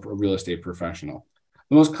advisor or a real estate professional.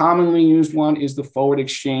 The most commonly used one is the forward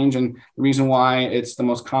exchange. And the reason why it's the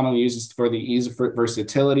most commonly used is for the ease of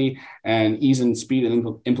versatility and ease and speed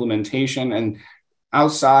of implementation. And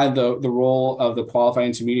outside the role of the qualified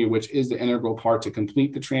intermediary, which is the integral part to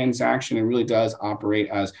complete the transaction, it really does operate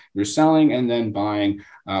as you're selling and then buying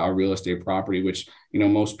a real estate property, which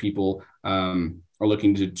most people are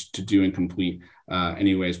looking to do and complete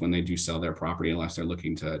anyways when they do sell their property, unless they're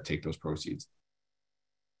looking to take those proceeds.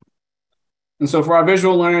 And so for our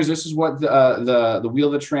visual learners, this is what the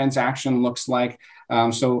wheel of the transaction looks like.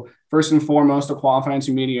 So First and foremost, a qualified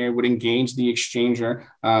intermediary would engage the exchanger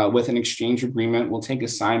with an exchange agreement. We'll take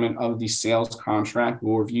assignment of the sales contract.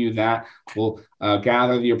 We'll review that. We'll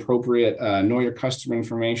gather the appropriate know your customer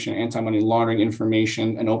information, anti-money laundering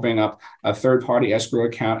information, and opening up a third-party escrow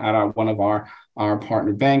account at one of our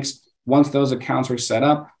partner banks. Once those accounts are set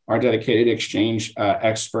up, our dedicated exchange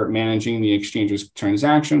expert managing the exchanger's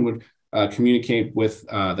transaction would communicate with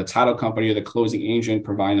the title company or the closing agent,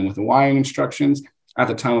 providing them with the wiring instructions. At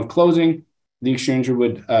the time of closing, the exchanger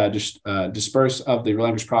would disperse of the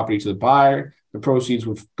relinquished property to the buyer. The proceeds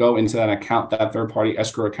would go into that account, that third-party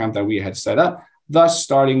escrow account that we had set up, thus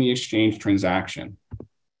starting the exchange transaction.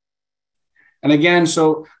 And again,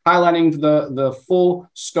 so highlighting the full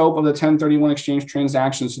scope of the 1031 exchange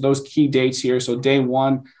transaction. So those key dates here. So day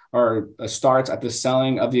one starts at the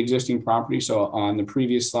selling of the existing property. So on the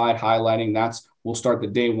previous slide, highlighting we'll start the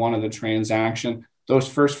day one of the transaction. Those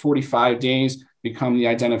first 45 days become the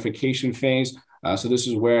identification phase. So this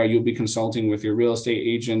is where you'll be consulting with your real estate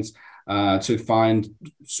agents to find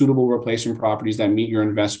suitable replacement properties that meet your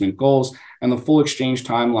investment goals. And the full exchange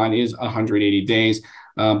timeline is 180 days.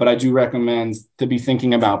 But I do recommend to be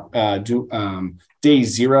thinking about day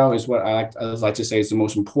zero is what I like to say is the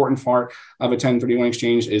most important part of a 1031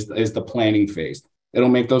 exchange is the planning phase. It'll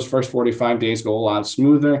make those first 45 days go a lot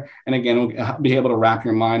smoother. And again, it'll be able to wrap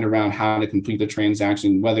your mind around how to complete the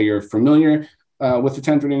transaction, whether you're familiar with the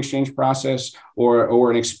 1031 exchange process or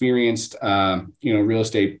an experienced real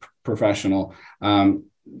estate professional.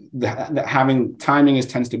 Having timing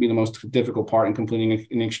tends to be the most difficult part in completing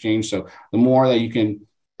an exchange. So the more that you can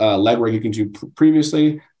legwork you can do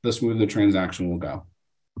previously, the smoother the transaction will go.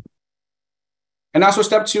 And also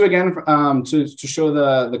step two, again, to show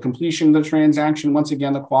the completion of the transaction. Once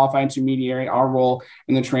again, the qualified intermediary, our role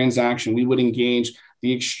in the transaction, we would engage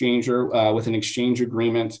the exchanger with an exchange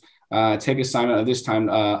agreement, take assignment of this time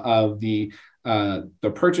of the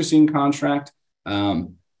purchasing contract.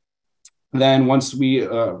 Then once we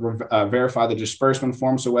verify the disbursement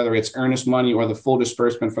form, so whether it's earnest money or the full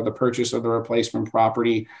disbursement for the purchase of the replacement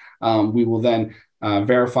property, we will then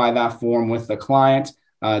verify that form with the client,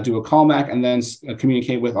 do a callback, and then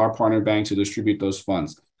communicate with our partner bank to distribute those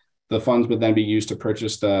funds. The funds would then be used to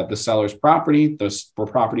purchase the seller's property. The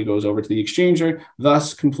property goes over to the exchanger,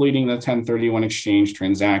 thus completing the 1031 exchange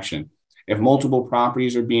transaction. If multiple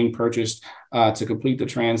properties are being purchased to complete the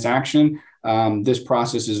transaction, this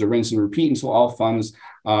process is a rinse and repeat until all funds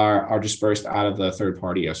are dispersed out of the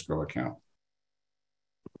third-party escrow account.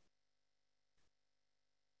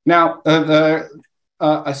 Now, a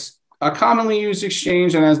commonly used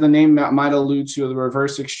exchange, and as the name might allude to, the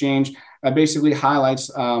reverse exchange, basically highlights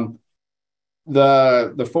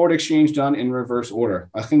the forward exchange done in reverse order.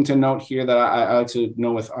 A thing to note here that I like to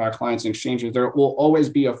know with our clients and exchanges, there will always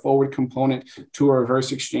be a forward component to a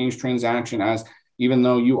reverse exchange transaction, as even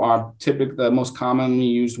though you are typically the most commonly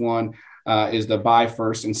used one is the buy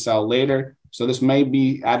first and sell later. So this may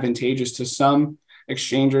be advantageous to some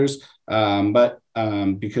exchangers, but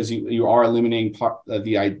because you are eliminating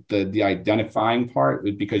the identifying part,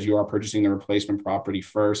 because you are purchasing the replacement property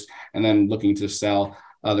first and then looking to sell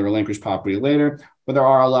the relinquished property later. But there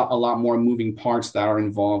are a lot more moving parts that are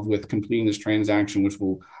involved with completing this transaction, which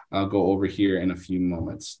we'll go over here in a few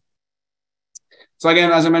moments. So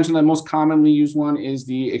again, as I mentioned, the most commonly used one is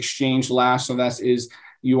the exchange last. So that is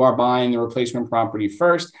you are buying the replacement property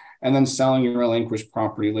first and then selling your relinquished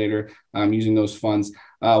property later using those funds.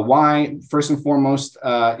 Why, first and foremost,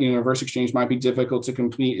 reverse exchange might be difficult to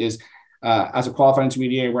complete is as a qualified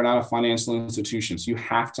intermediary, we're not a financial institution. So you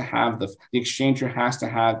have to have the exchanger has to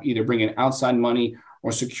have either bring in outside money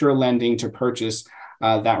or secure lending to purchase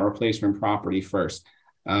that replacement property first.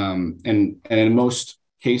 And in most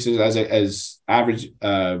cases, as average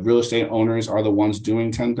real estate owners are the ones doing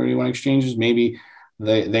 1031 exchanges, maybe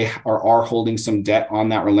they are holding some debt on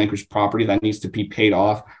that relinquished property that needs to be paid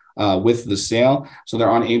off with the sale. So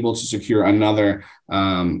they're unable to secure another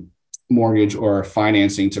mortgage or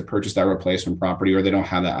financing to purchase that replacement property, or they don't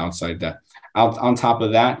have that outside debt. On top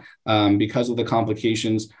of that, because of the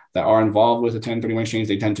complications that are involved with a 1031 exchange,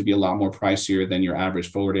 they tend to be a lot more pricier than your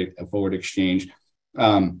average forward exchange.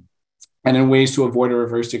 And then ways to avoid a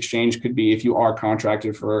reverse exchange could be if you are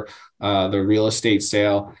contracted for the real estate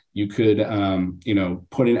sale, you could,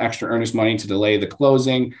 put in extra earnest money to delay the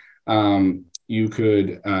closing. You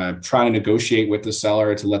could try to negotiate with the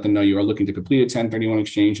seller to let them know you are looking to complete a 1031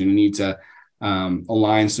 exchange and you need to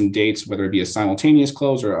align some dates, whether it be a simultaneous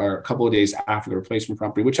close or a couple of days after the replacement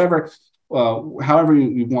property, however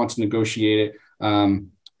you want to negotiate it.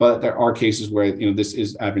 But there are cases where this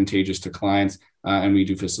is advantageous to clients, and we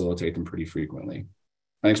do facilitate them pretty frequently.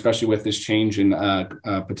 and especially with this change in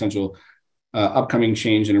potential upcoming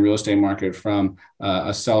change in the real estate market from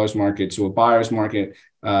a seller's market to a buyer's market.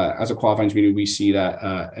 As a qualifying intermediary, we see that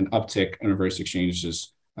an uptick in reverse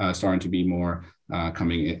exchanges starting to be more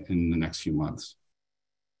coming in the next few months.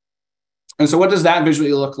 And so what does that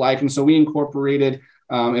visually look like? And so we incorporated,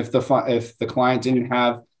 if the client didn't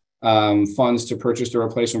have funds to purchase the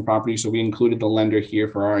replacement property, so we included the lender here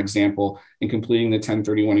for our example in completing the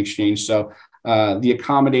 1031 exchange. So the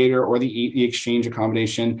accommodator or the exchange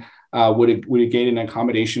accommodation would engage in an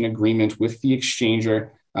accommodation agreement with the exchanger.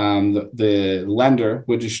 The lender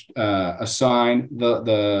would just assign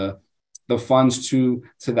the funds to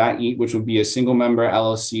that EAT, which would be a single member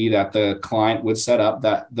LLC that the client would set up,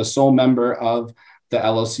 that the sole member of the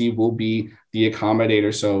LLC will be the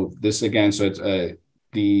accommodator. So this again, so it's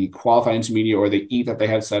the qualified intermediary or the EAT that they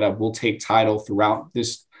have set up will take title throughout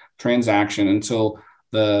this transaction until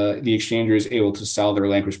the exchanger is able to sell the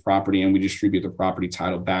relinquished property, and we distribute the property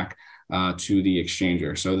title back to the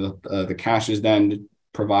exchanger. So the cash is then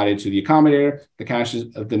provided to the accommodator. The cash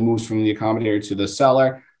then moves from the accommodator to the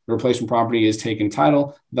seller. The replacement property is taken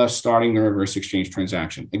title, thus starting the reverse exchange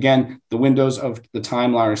transaction. Again, the windows of the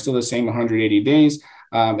timeline are still the same, 180 days.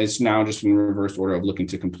 It's now just in reverse order of looking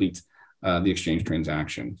to complete the exchange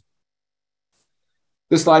transaction.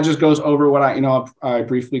 This slide just goes over what I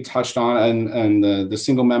briefly touched on, and the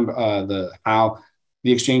single member, how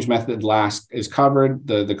the exchange method is covered,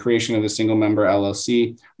 the creation of the single member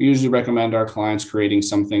LLC. We usually recommend our clients creating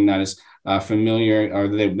something that is familiar, or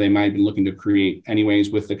they might be looking to create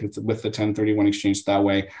anyways with the 1031 exchange. So that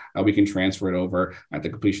way we can transfer it over at the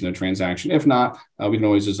completion of the transaction. If not, we can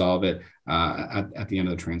always dissolve it at the end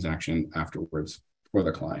of the transaction afterwards for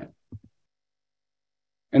the client.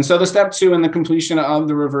 And so the step 2 in the completion of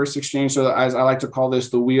the reverse exchange, so as I like to call this,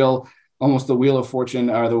 the wheel, almost the wheel of fortune,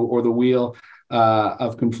 or the wheel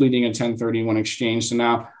of completing a 1031 exchange. So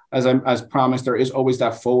now, as promised, there is always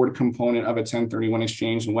that forward component of a 1031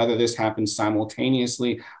 exchange, and whether this happens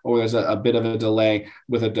simultaneously or there's a bit of a delay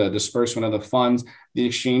with the disbursement of the funds, the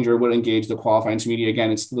exchanger would engage the qualified intermediary. Again,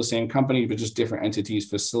 it's still the same company, but just different entities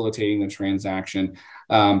facilitating the transaction.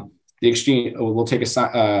 The exchange will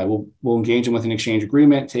engage them with an exchange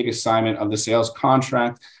agreement, take assignment of the sales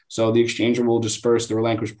contract. So the exchanger will disperse the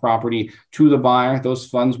relinquished property to the buyer. Those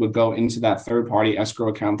funds would go into that third-party escrow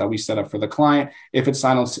account that we set up for the client. If it's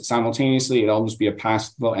simultaneously, it'll just be a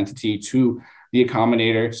pass-through entity to the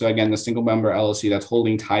accommodator. So again, the single member LLC that's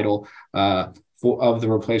holding title of the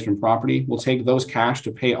replacement property will take those cash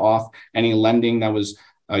to pay off any lending that was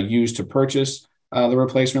used to purchase the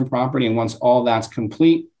replacement property. And once all that's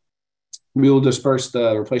complete, we will disperse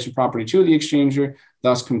the replacement property to the exchanger,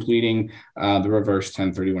 thus completing the reverse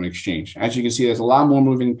 1031 exchange. As you can see, there's a lot more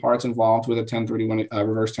moving parts involved with a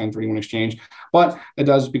reverse 1031 exchange, but it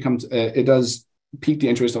does pique the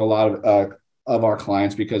interest of a lot of our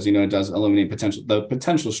clients, because it does eliminate the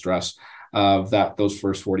potential stress of those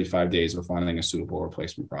first 45 days of finding a suitable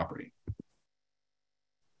replacement property.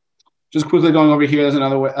 Just quickly going over here, there's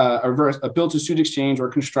another way, a build-to-suit exchange or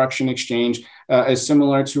construction exchange is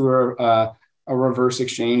similar to a reverse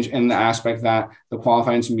exchange in the aspect that the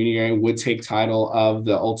qualified intermediary would take title of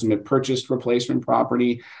the ultimate purchased replacement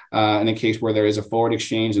property in a case where there is a forward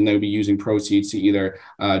exchange, and they would be using proceeds to either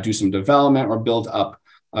do some development or build up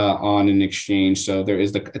on an exchange. So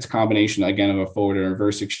it's a combination, again, of a forward and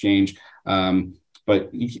reverse exchange.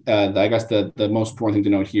 But I guess the most important thing to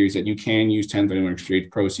note here is that you can use 1031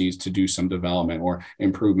 exchange proceeds to do some development or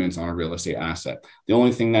improvements on a real estate asset. The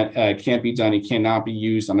only thing that can't be done, it cannot be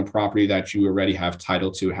used on a property that you already have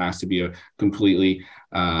title to. It has to be a completely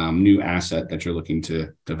new asset that you're looking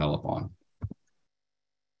to develop on.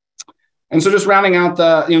 And so just rounding out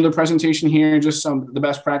the presentation here, just the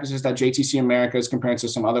best practices that JTC Americas compared to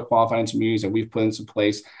some other qualified intermediaries that we've put into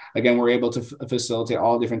place. Again, we're able to facilitate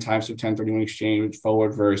all different types of 1031 exchange,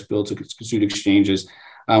 forward, reverse, build-to-suit exchanges.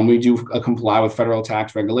 We do comply with federal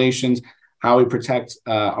tax regulations, how we protect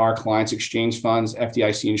our clients' exchange funds,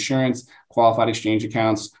 FDIC insurance, qualified exchange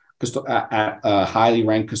accounts at highly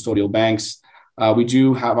ranked custodial banks. We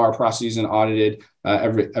do have our processes and audited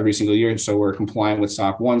every single year, so we're compliant with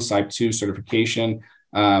SOC 1, SOC 2 certification.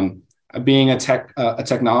 Being like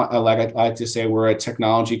I like to say, we're a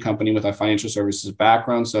technology company with a financial services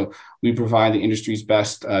background, so we provide the industry's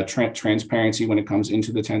best transparency when it comes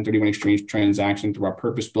into the 1031 exchange transaction through our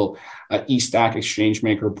purpose-built eStack exchange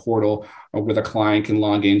maker portal, where the client can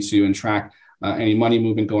log into and track any money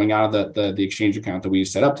movement going out of the exchange account that we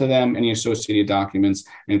set up to them, any associated documents,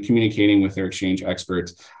 and communicating with their exchange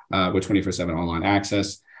experts with 24/7 online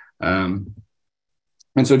access.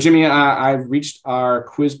 And so, Jimmy, I've reached our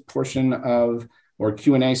quiz portion of or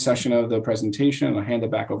Q&A session of the presentation. I'll hand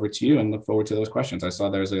it back over to you and look forward to those questions. I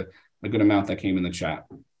saw there's a good amount that came in the chat.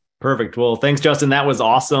 Perfect. Well, thanks, Justin. That was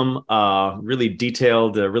awesome. Really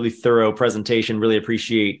detailed, really thorough presentation. Really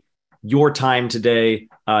appreciate your time today.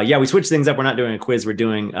 We switched things up. We're not doing a quiz. We're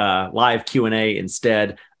doing live Q&A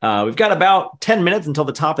instead. We've got about 10 minutes until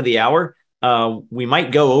the top of the hour. We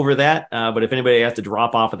might go over that, but if anybody has to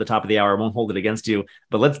drop off at the top of the hour, I won't hold it against you.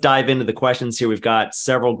 But let's dive into the questions here. We've got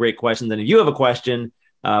several great questions. And if you have a question,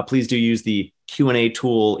 please do use the Q&A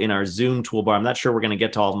tool in our Zoom toolbar. I'm not sure we're going to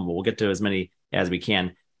get to all of them, but we'll get to as many as we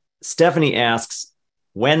can. Stephanie asks,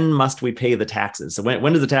 when must we pay the taxes? So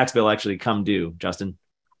when does the tax bill actually come due, Justin?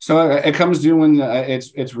 So it comes due when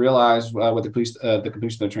it's realized with the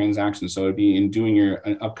completion of the transaction. So it'd be in doing your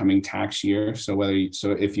upcoming tax year. So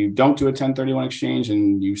if you don't do a 1031 exchange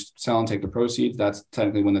and you sell and take the proceeds, that's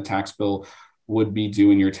technically when the tax bill would be due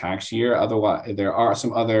in your tax year. Otherwise, there are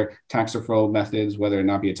some other tax deferral methods, whether it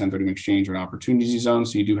not be a 1031 exchange or an opportunity zone.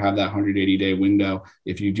 So you do have that 180-day window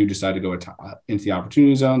if you do decide to go into the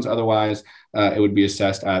opportunity zones. Otherwise, it would be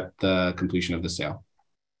assessed at the completion of the sale.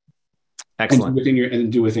 Excellent.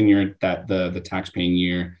 And do within the tax paying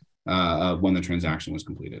year when the transaction was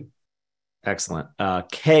completed. Excellent.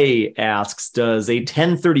 Kay asks, does a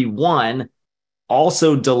 1031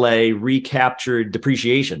 also delay recaptured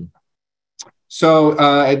depreciation?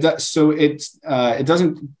 So it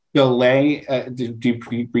doesn't delay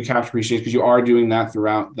recapture depreciation because you are doing that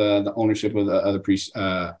throughout the ownership of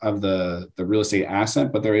the real estate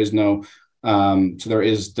asset, but there is no. So there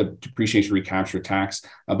is the depreciation recapture tax,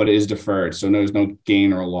 but it is deferred. So there's no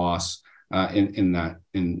gain or loss in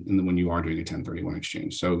when you are doing a 1031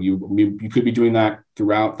 exchange. So you could be doing that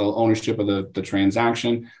throughout the ownership of the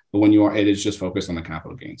transaction, but when it is just focused on the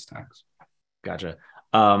capital gains tax. Gotcha.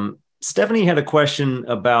 Stephanie had a question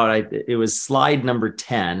about, it was slide number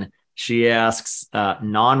 10. She asks,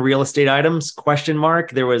 non-real estate items, ?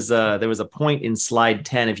 There was a point in slide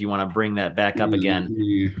 10, if you want to bring that back up again.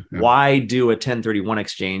 Yeah. Why do a 1031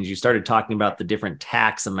 exchange? You started talking about the different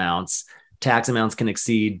tax amounts. Tax amounts can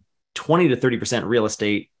exceed 20 to 30% real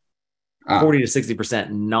estate, 40 to 60%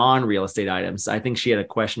 non-real estate items. I think she had a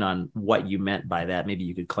question on what you meant by that. Maybe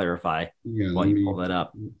you could clarify while you pull that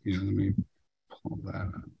up. Yeah, let me pull that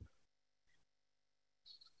up.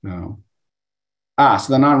 No.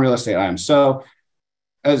 So the non-real estate items. So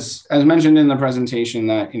as mentioned in the presentation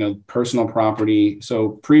that, personal property. So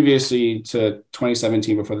previously to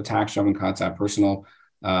 2017, before the Tax Judgment Cuts Act, personal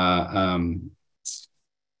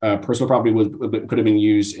property could have been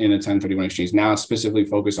used in a 1031 exchange. Now it's specifically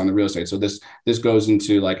focused on the real estate. So this goes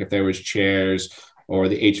into like if there was chairs or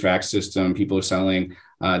the HVAC system, people are selling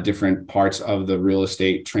different parts of the real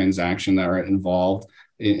estate transaction that are involved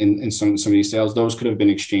in some of these sales. Those could have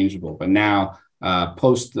been exchangeable, but now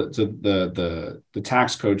post the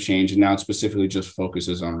tax code change, and now it specifically just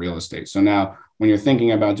focuses on real estate. So now when you're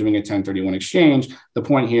thinking about doing a 1031 exchange, the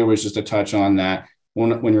point here was just to touch on that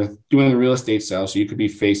when you're doing the real estate sale, so you could be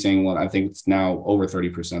facing I think it's now over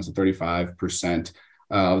 30%, so 35%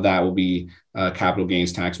 of that will be capital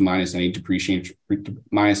gains tax minus any depreciation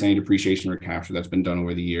recapture that's been done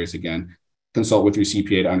over the years. Again, consult with your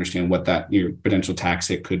CPA to understand what your potential tax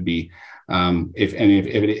hit could be. If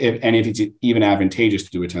it's even advantageous to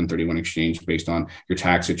do a 1031 exchange based on your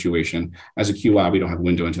tax situation. As a QI, we don't have a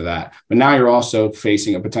window into that. But now you're also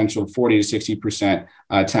facing a potential 40 to 60%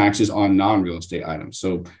 taxes on non-real estate items.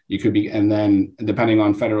 So you could be, and then depending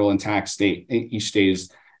on federal and tax state, each state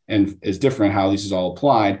is different how this is all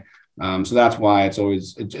applied. So that's why it's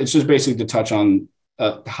just basically to touch on,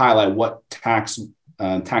 to highlight what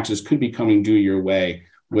taxes could be coming due your way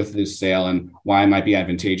with this sale and why it might be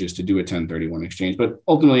advantageous to do a 1031 exchange. But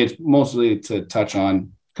ultimately, it's mostly to touch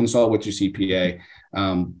on, consult with your CPA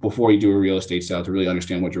before you do a real estate sale to really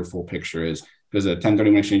understand what your full picture is, because a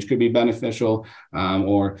 1031 exchange could be beneficial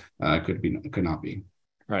or could not be.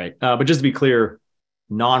 Right. But just to be clear,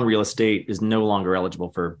 non-real estate is no longer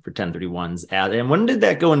eligible for 1031s. And when did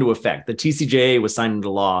that go into effect? The TCJA was signed into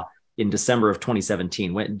law in December of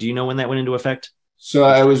 2017. Do you know when that went into effect? So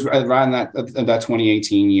I was around that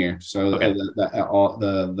 2018 year. So okay. All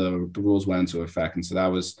the rules went into effect, and so that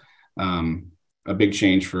was a big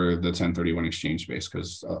change for the 1031 exchange space,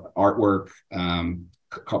 because artwork,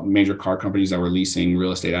 major car companies that were leasing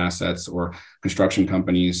real estate assets, or construction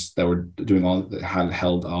companies that were had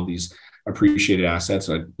held all these appreciated assets,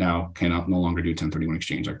 now cannot no longer do 1031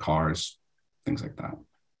 exchange, like cars, things like that.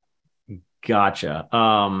 Gotcha.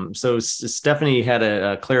 So Stephanie had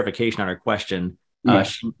a clarification on her question.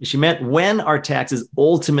 She meant, when are taxes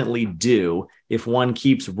ultimately due if one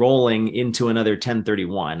keeps rolling into another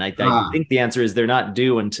 1031? I think the answer is they're not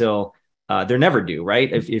due until they're never due,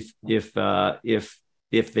 right? If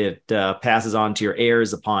it passes on to your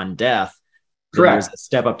heirs upon death, correct, there's a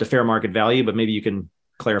step up to fair market value. But maybe you can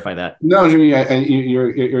clarify that. No, Jimmy,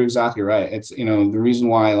 you're exactly right. It's, the reason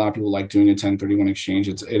why a lot of people like doing a 1031 exchange.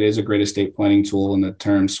 It is a great estate planning tool, and the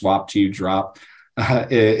term swap to drop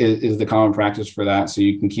is the common practice for that. So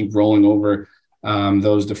you can keep rolling over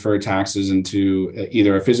those deferred taxes into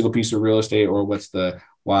either a physical piece of real estate, or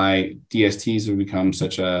why DSTs have become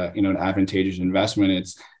such an advantageous investment.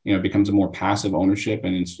 It's, it becomes a more passive ownership,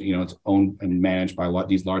 and it's owned and managed by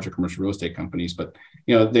these larger commercial real estate companies. But,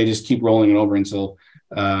 they just keep rolling it over until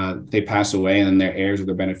they pass away, and then their heirs or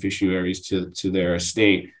their beneficiaries to their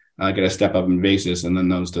estate get a step up in basis, and then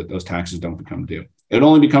those taxes don't become due. It would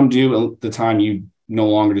only become due at the time you no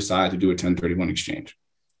longer decide to do a 1031 exchange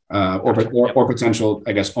or potential,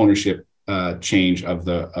 I guess, ownership change of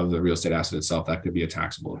the real estate asset itself. That could be a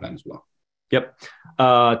taxable event as well. Yep.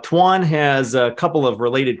 Tuan has a couple of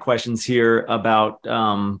related questions here about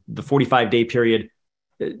the 45-day period.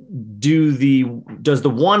 Does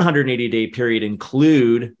the 180-day period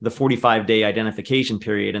include the 45-day identification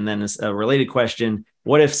period? And then a related question,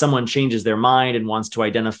 what if someone changes their mind and wants to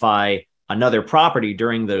identify another property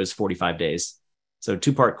during those 45 days? So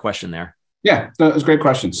two-part question there. Yeah, that's a great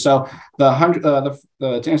question. So to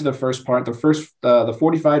answer the first part, the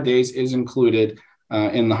 45 days is included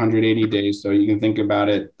in the 180 days. So you can think about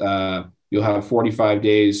it. You'll have 45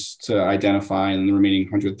 days to identify, and the remaining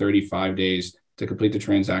 135 days to complete the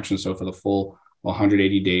transaction. So for the full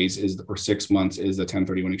 180 days or 6 months is the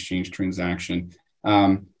 1031 exchange transaction.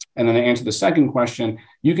 And then to answer the second question,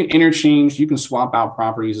 you can interchange, you can swap out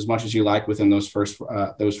properties as much as you like within those first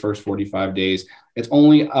 45 days. It's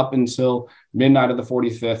only up until midnight of the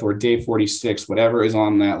 45th or day 46, whatever is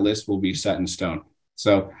on that list will be set in stone.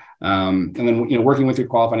 So, and then, working with your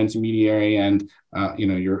qualified intermediary and,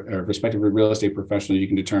 your respective real estate professional, you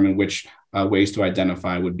can determine which ways to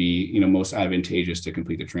identify would be, most advantageous to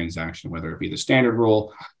complete the transaction, whether it be the standard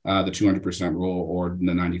rule, the 200% rule, or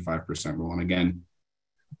the 95% rule. And again,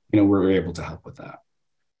 we're able to help with that.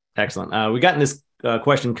 Excellent. We've gotten this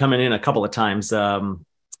question coming in a couple of times.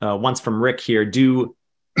 Once from Rick here.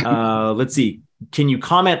 Let's see. Can you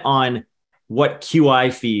comment on what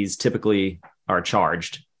QI fees typically are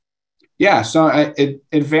charged? Yeah, so it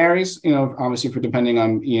varies, obviously depending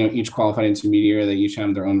on, each qualified intermediary. They each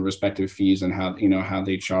have their own respective fees and how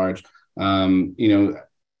they charge. What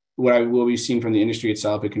we've seen from the industry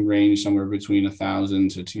itself, it can range somewhere between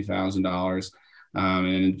 $1,000 to $2,000.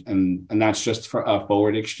 And that's just for a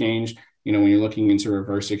forward exchange. When you're looking into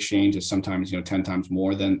reverse exchange, it's sometimes, 10 times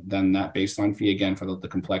more than that baseline fee, again, for the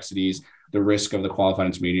complexities, the risk of the qualified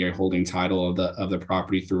intermediary holding title of the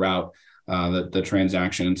property throughout the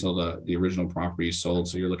transaction until the original property is sold.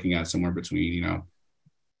 So you're looking at somewhere between,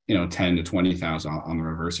 10 to 20,000 on the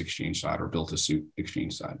reverse exchange side or built to suit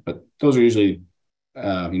exchange side. But those are usually,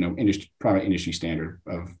 probably industry standard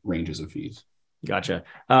of ranges of fees. Gotcha.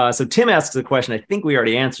 So Tim asks a question. I think we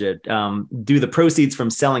already answered it. Do the proceeds from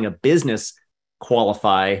selling a business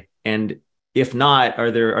qualify? And if not, are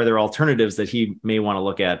there alternatives that he may want to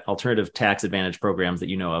look at, alternative tax advantage programs that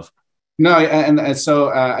you know of? No, and so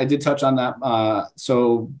I did touch on that.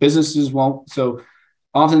 So businesses won't. So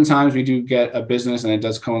oftentimes we do get a business, and it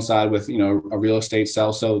does coincide with a real estate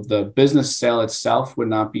sale. So the business sale itself would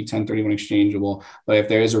not be 1031 exchangeable, but if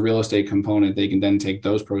there is a real estate component, they can then take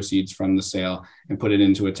those proceeds from the sale and put it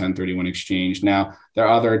into a 1031 exchange. Now there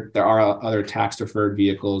are other tax deferred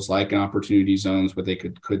vehicles like an opportunity zones, where they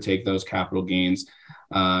could take those capital gains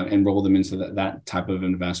and roll them into that type of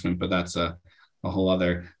investment. But that's a whole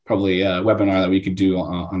other probably webinar that we could do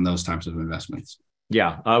on those types of investments.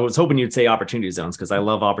 Yeah, I was hoping you'd say opportunity zones, because I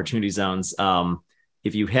love opportunity zones.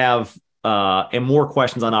 If you have and more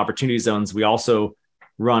questions on opportunity zones, we also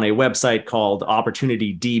run a website called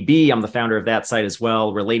AltsDb. I'm the founder of that site as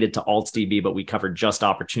well, related to AltsDB, but we cover just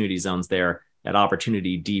opportunity zones there at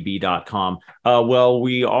opportunitydb.com. Well,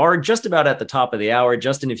 we are just about at the top of the hour.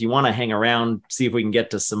 Justin, if you want to hang around, see if we can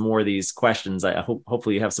get to some more of these questions.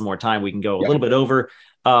 Hopefully you have some more time. We can go a little bit over.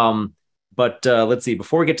 But let's see,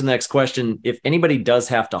 before we get to the next question, if anybody does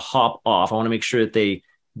have to hop off, I want to make sure that they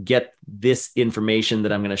get this information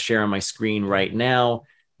that I'm going to share on my screen right now,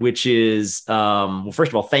 which is, well, first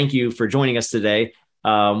of all, thank you for joining us today.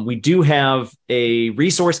 We do have a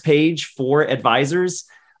resource page for advisors.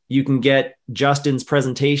 You can get Justin's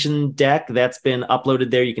presentation deck that's been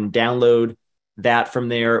uploaded there. You can download that from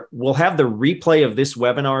there. We'll have the replay of this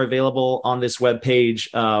webinar available on this webpage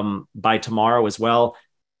by tomorrow as well.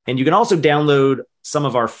 And you can also download some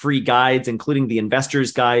of our free guides, including the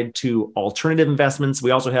investor's guide to alternative investments. We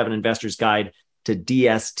also have an investor's guide to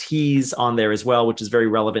DSTs on there as well, which is very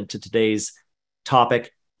relevant to today's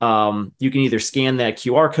topic. You can either scan that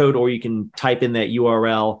QR code or you can type in that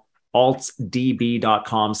URL,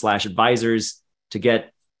 altsdb.com/advisors, to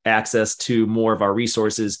get access to more of our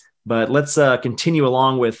resources. But let's continue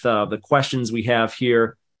along with the questions we have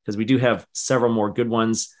here, because we do have several more good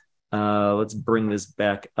ones. Let's bring this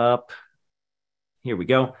back up. Here we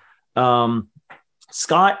go.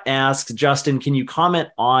 Scott asks, Justin, can you comment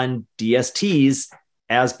on DSTs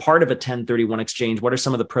as part of a 1031 exchange? What are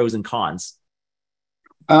some of the pros and cons?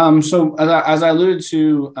 So as I alluded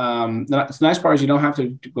to, the nice part is you don't have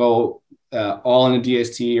to go all in a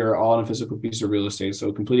DST or all in a physical piece of real estate.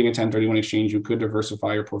 So completing a 1031 exchange, you could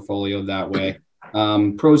diversify your portfolio that way.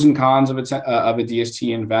 Pros and cons of a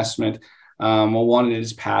DST investment. Well, one, it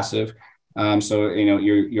is passive. So,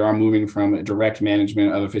 you are moving from a direct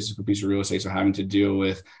management of a physical piece of real estate. So having to deal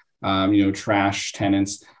with, trash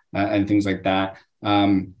tenants and things like that.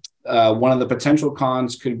 One of the potential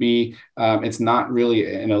cons could be it's not really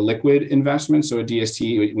in a liquid investment. So a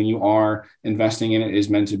DST, when you are investing in it, is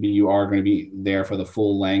meant to be, you are going to be there for the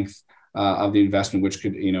full length of the investment, which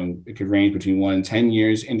could, it could range between 1 and 10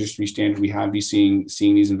 years. Industry standard, we have been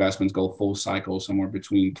seeing these investments go full cycle somewhere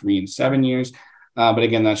between 3 and 7 years. But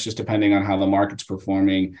again, that's just depending on how the market's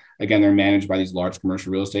performing. Again, they're managed by these large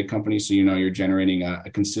commercial real estate companies. So, you're generating a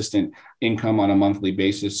consistent income on a monthly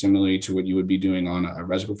basis, similarly to what you would be doing on a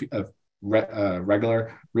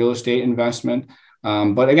regular real estate investment.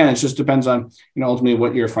 But again, it just depends on, ultimately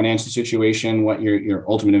what your financial situation, what your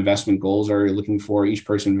ultimate investment goals are you're looking for. Each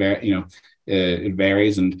person, it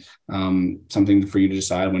varies, and something for you to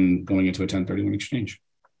decide when going into a 1031 exchange.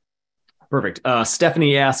 Perfect.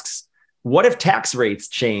 Stephanie asks, what if tax rates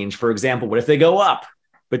change? For example, what if they go up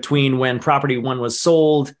between when property 1 was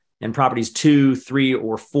sold and properties 2, 3,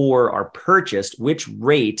 or 4 are purchased? Which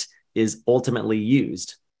rate is ultimately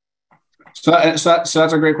used? So that's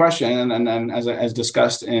a great question, and as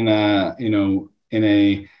discussed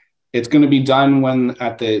it's going to be done when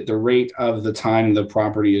at the rate of the time the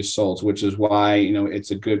property is sold, which is why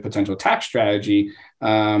it's a good potential tax strategy.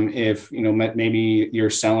 If maybe you're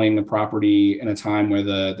selling the property in a time where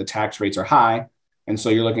the tax rates are high, and so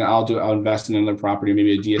you're looking, I'll invest in another property,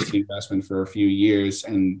 maybe a DST investment for a few years,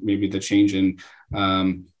 and maybe the change in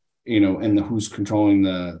in the who's controlling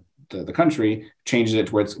the country changes it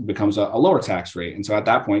to where it becomes a lower tax rate. And so at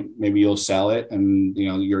that point, maybe you'll sell it and,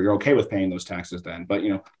 you're okay with paying those taxes then. But,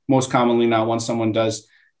 most commonly now, once someone does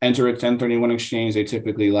enter a 1031 exchange, they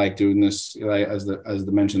typically like doing this, as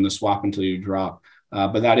mentioned, the swap until you drop.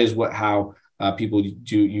 But that is how people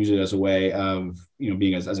do use it as a way of,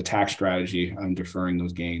 being as a tax strategy, deferring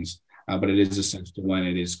those gains. But it is essentially when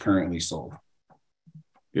it is currently sold.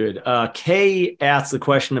 Good. Kay asked the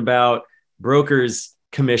question about brokers'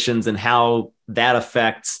 commissions and how that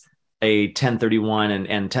affects a 1031 and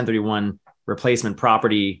 1031 replacement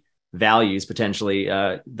property values potentially.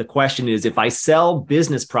 The question is, if I sell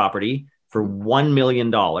business property for $1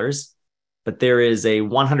 million, but there is a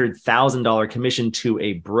 $100,000 commission to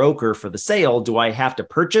a broker for the sale, do I have to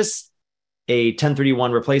purchase a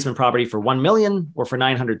 1031 replacement property for $1 million or for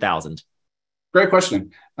 $900,000? Great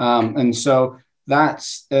question. And so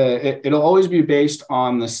that's it'll always be based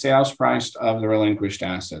on the sales price of the relinquished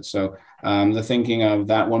asset. So the thinking of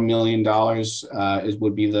that $1 million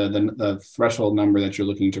would be the threshold number that you're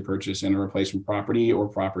looking to purchase in a replacement property or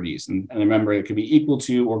properties. And remember, it could be equal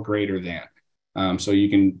to or greater than. So you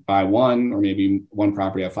can buy one or maybe one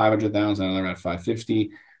property at $500,000, another at $550,000.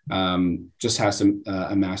 Just has to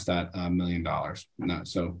amass that $1 million. No,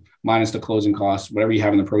 so minus the closing costs, whatever you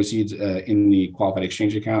have in the proceeds in the qualified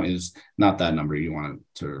exchange account is not that number you want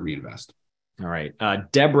to reinvest. All right.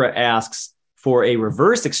 Deborah asks, for a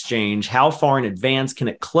reverse exchange, how far in advance can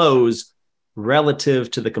it close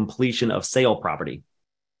relative to the completion of sale property?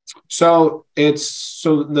 So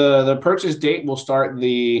the purchase date will start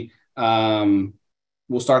the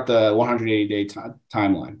 180-day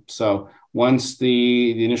timeline. So once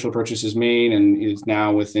the initial purchase is made and is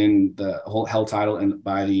now within the whole held title and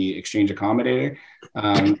by the exchange accommodator,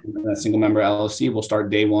 that single member LLC will start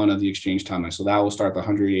day 1 of the exchange timeline. So that will start the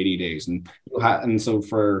 180 days. And so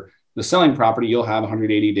for the selling property, you'll have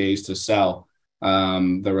 180 days to sell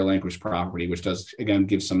the relinquished property, which does, again,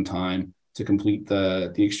 give some time to complete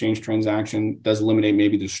the exchange transaction. Does eliminate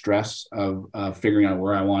maybe the stress of figuring out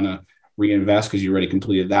where I want to reinvest because you already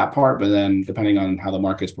completed that part. But then depending on how the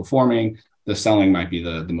market's performing, the selling might be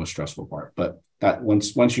the most stressful part. But that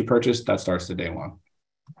once you purchase, that starts the day 1.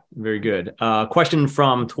 Very good. Question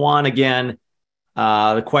from Tuan again.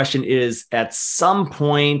 The question is, at some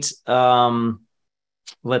point,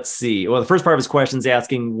 let's see. Well, the first part of his question is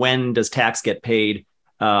asking, when does tax get paid?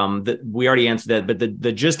 We already answered that, but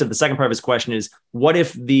the gist of the second part of his question is, what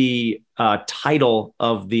if the title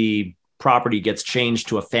of the property gets changed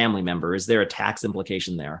to a family member? Is there a tax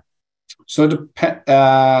implication there? So it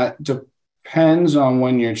depends on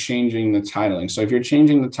when you're changing the titling. So if you're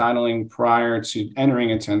changing the titling prior to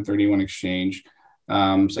entering a 1031 exchange,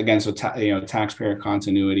 taxpayer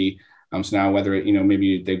continuity. So now whether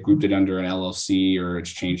maybe they grouped it under an LLC or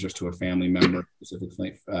it's changed just to a family member,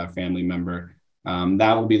 specifically family member,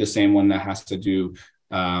 that will be the same one that has to do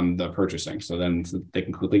the purchasing. So then they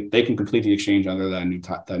can complete the exchange under that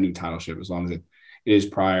new titleship, as long as it is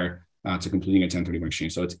prior to completing a 1031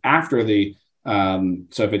 exchange. So it's after the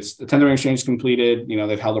so if it's the 1031 exchange completed,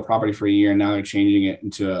 they've held the property for a year and now they're changing it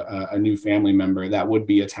into a new family member, that would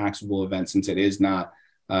be a taxable event, since it is not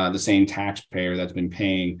the same taxpayer that's been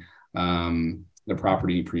paying the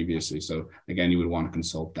property previously. So again, you would want to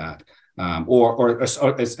consult that, or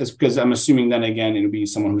because I'm assuming then again it would be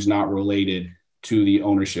someone who's not related to the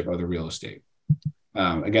ownership of the real estate.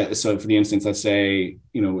 Again, so for the instance, let's say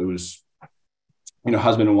it was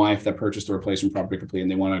husband and wife that purchased the replacement property complete,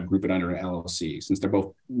 and they want to group it under an LLC. Since they're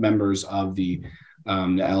both members of the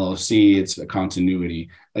LLC, it's a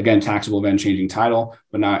continuity. Again, taxable event, changing title,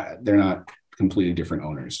 but they're not completely different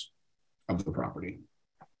owners of the property.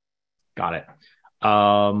 Got it.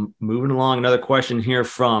 Moving along, another question here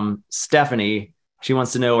from Stephanie. She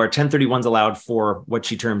wants to know, are 1031s allowed for what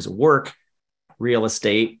she terms work real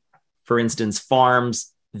estate, for instance,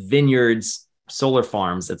 farms, vineyards, solar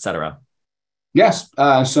farms, etc.? Yes.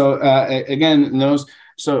 Again,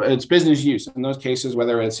 so it's business use in those cases,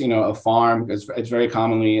 whether it's, a farm, it's very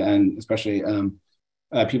commonly, and especially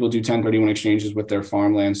people do 1031 exchanges with their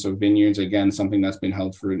farmland. So vineyards, again, something that's been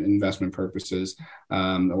held for investment purposes,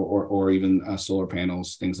 or even solar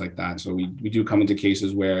panels, things like that. So we do come into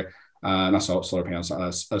cases where not solar panels,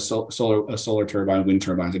 solar turbine, wind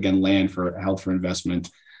turbines, again, land held for investment,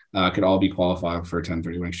 could all be qualified for a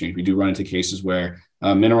 1031 exchange. We do run into cases where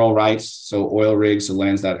mineral rights, so oil rigs, so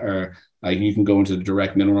lands that are, you can go into the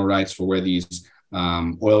direct mineral rights for where these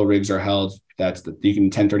oil rigs are held. You can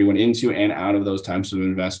 1031 into and out of those types of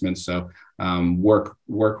investments. So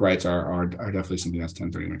work rights are definitely something that's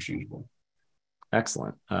 1031 exchangeable.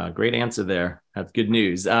 Excellent. Great answer there. That's good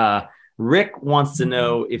news. Rick wants to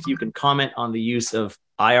know if you can comment on the use of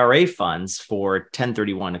IRA funds for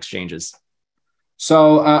 1031 exchanges.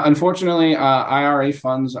 So unfortunately, IRA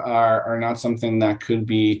funds are not something that could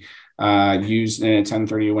be used in a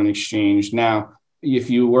 1031 exchange. Now,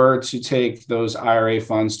 if you were to take those IRA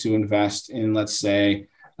funds to invest in, let's say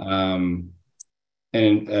invest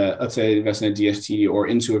in a DST or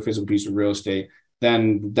into a physical piece of real estate,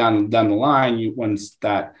 then down the line, once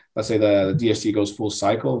that, let's say the DST goes full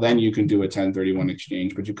cycle, then you can do a 1031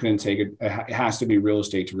 exchange, but you couldn't take it. It has to be real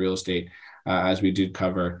estate to real estate, as we did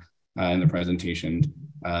cover in the presentation,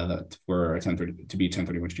 for a 1030 to be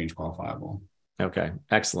 1031 exchange qualifiable. Okay,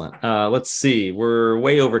 excellent. Let's see. We're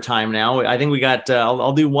way over time now. I think we got.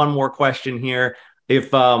 I'll do one more question here.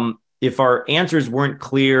 If our answers weren't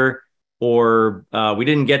clear or we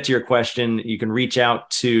didn't get to your question, you can reach out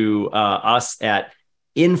to us at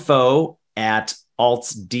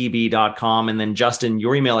info@altsdb.com. And then Justin,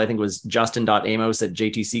 your email, I think, was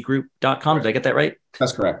justin.amos@jtcgroup.com. Did I get that right?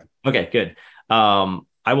 That's correct. Okay, good.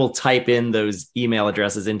 I will type in those email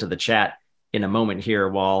addresses into the chat in a moment here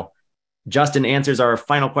while Justin answers our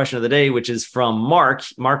final question of the day, which is from Mark.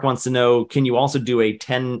 Mark wants to know, can you also do a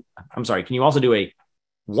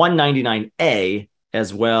 199A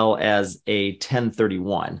as well as a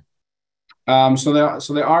 1031? So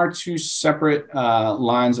there are two separate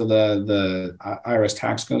lines of the IRS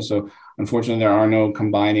tax code. So unfortunately, there are no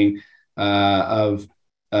combining of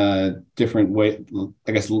different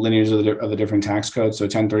lineage of the different tax codes. So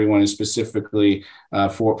 1031 is specifically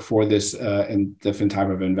for this and different type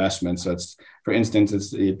of investment. So it's, for instance,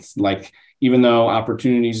 it's like, even though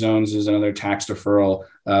opportunity zones is another tax deferral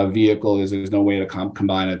vehicle, there's no way to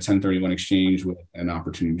combine a 1031 exchange with an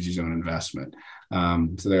opportunity zone investment.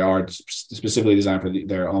 So they are specifically designed for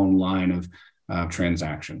their own line of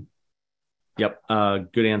transaction. Yep.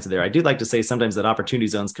 Good answer there. I do like to say sometimes that opportunity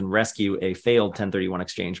zones can rescue a failed 1031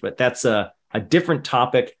 exchange, but that's a different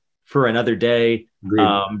topic for another day.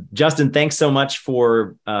 Justin, thanks so much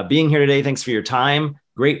for being here today. Thanks for your time.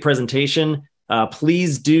 Great presentation.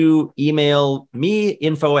 Please do email me,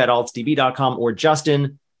 info@altsdb.com, or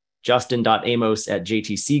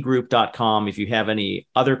justin.amos@jtcgroup.com. If you have any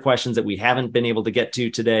other questions that we haven't been able to get to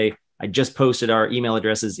today, I just posted our email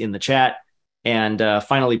addresses in the chat. And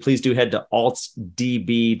finally, please do head to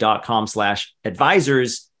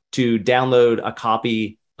altsdb.com/advisors to download a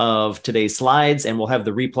copy of today's slides, and we'll have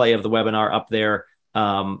the replay of the webinar up there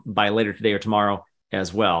by later today or tomorrow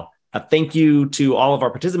as well. Thank you to all of our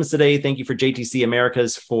participants today. Thank you for JTC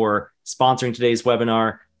Americas for sponsoring today's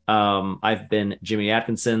webinar. I've been Jimmy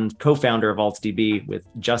Atkinson, co-founder of AltsDb, with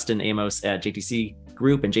Justin Amos at JTC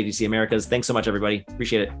Group and JTC Americas. Thanks so much, everybody.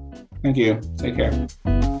 Appreciate it. Thank you. Take care.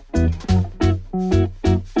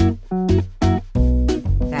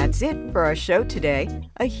 That's it for our show today.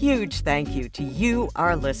 A huge thank you to you,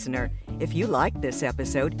 our listener. If you like this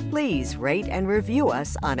episode, please rate and review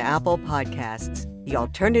us on Apple Podcasts. The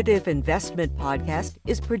Alternative Investment Podcast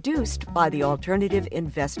is produced by the Alternative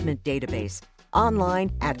Investment Database,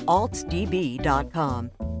 online at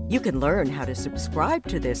AltsDb.com. You can learn how to subscribe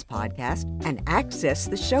to this podcast and access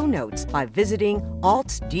the show notes by visiting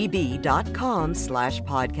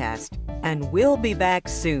AltsDb.com/podcast. And we'll be back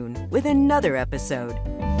soon with another episode.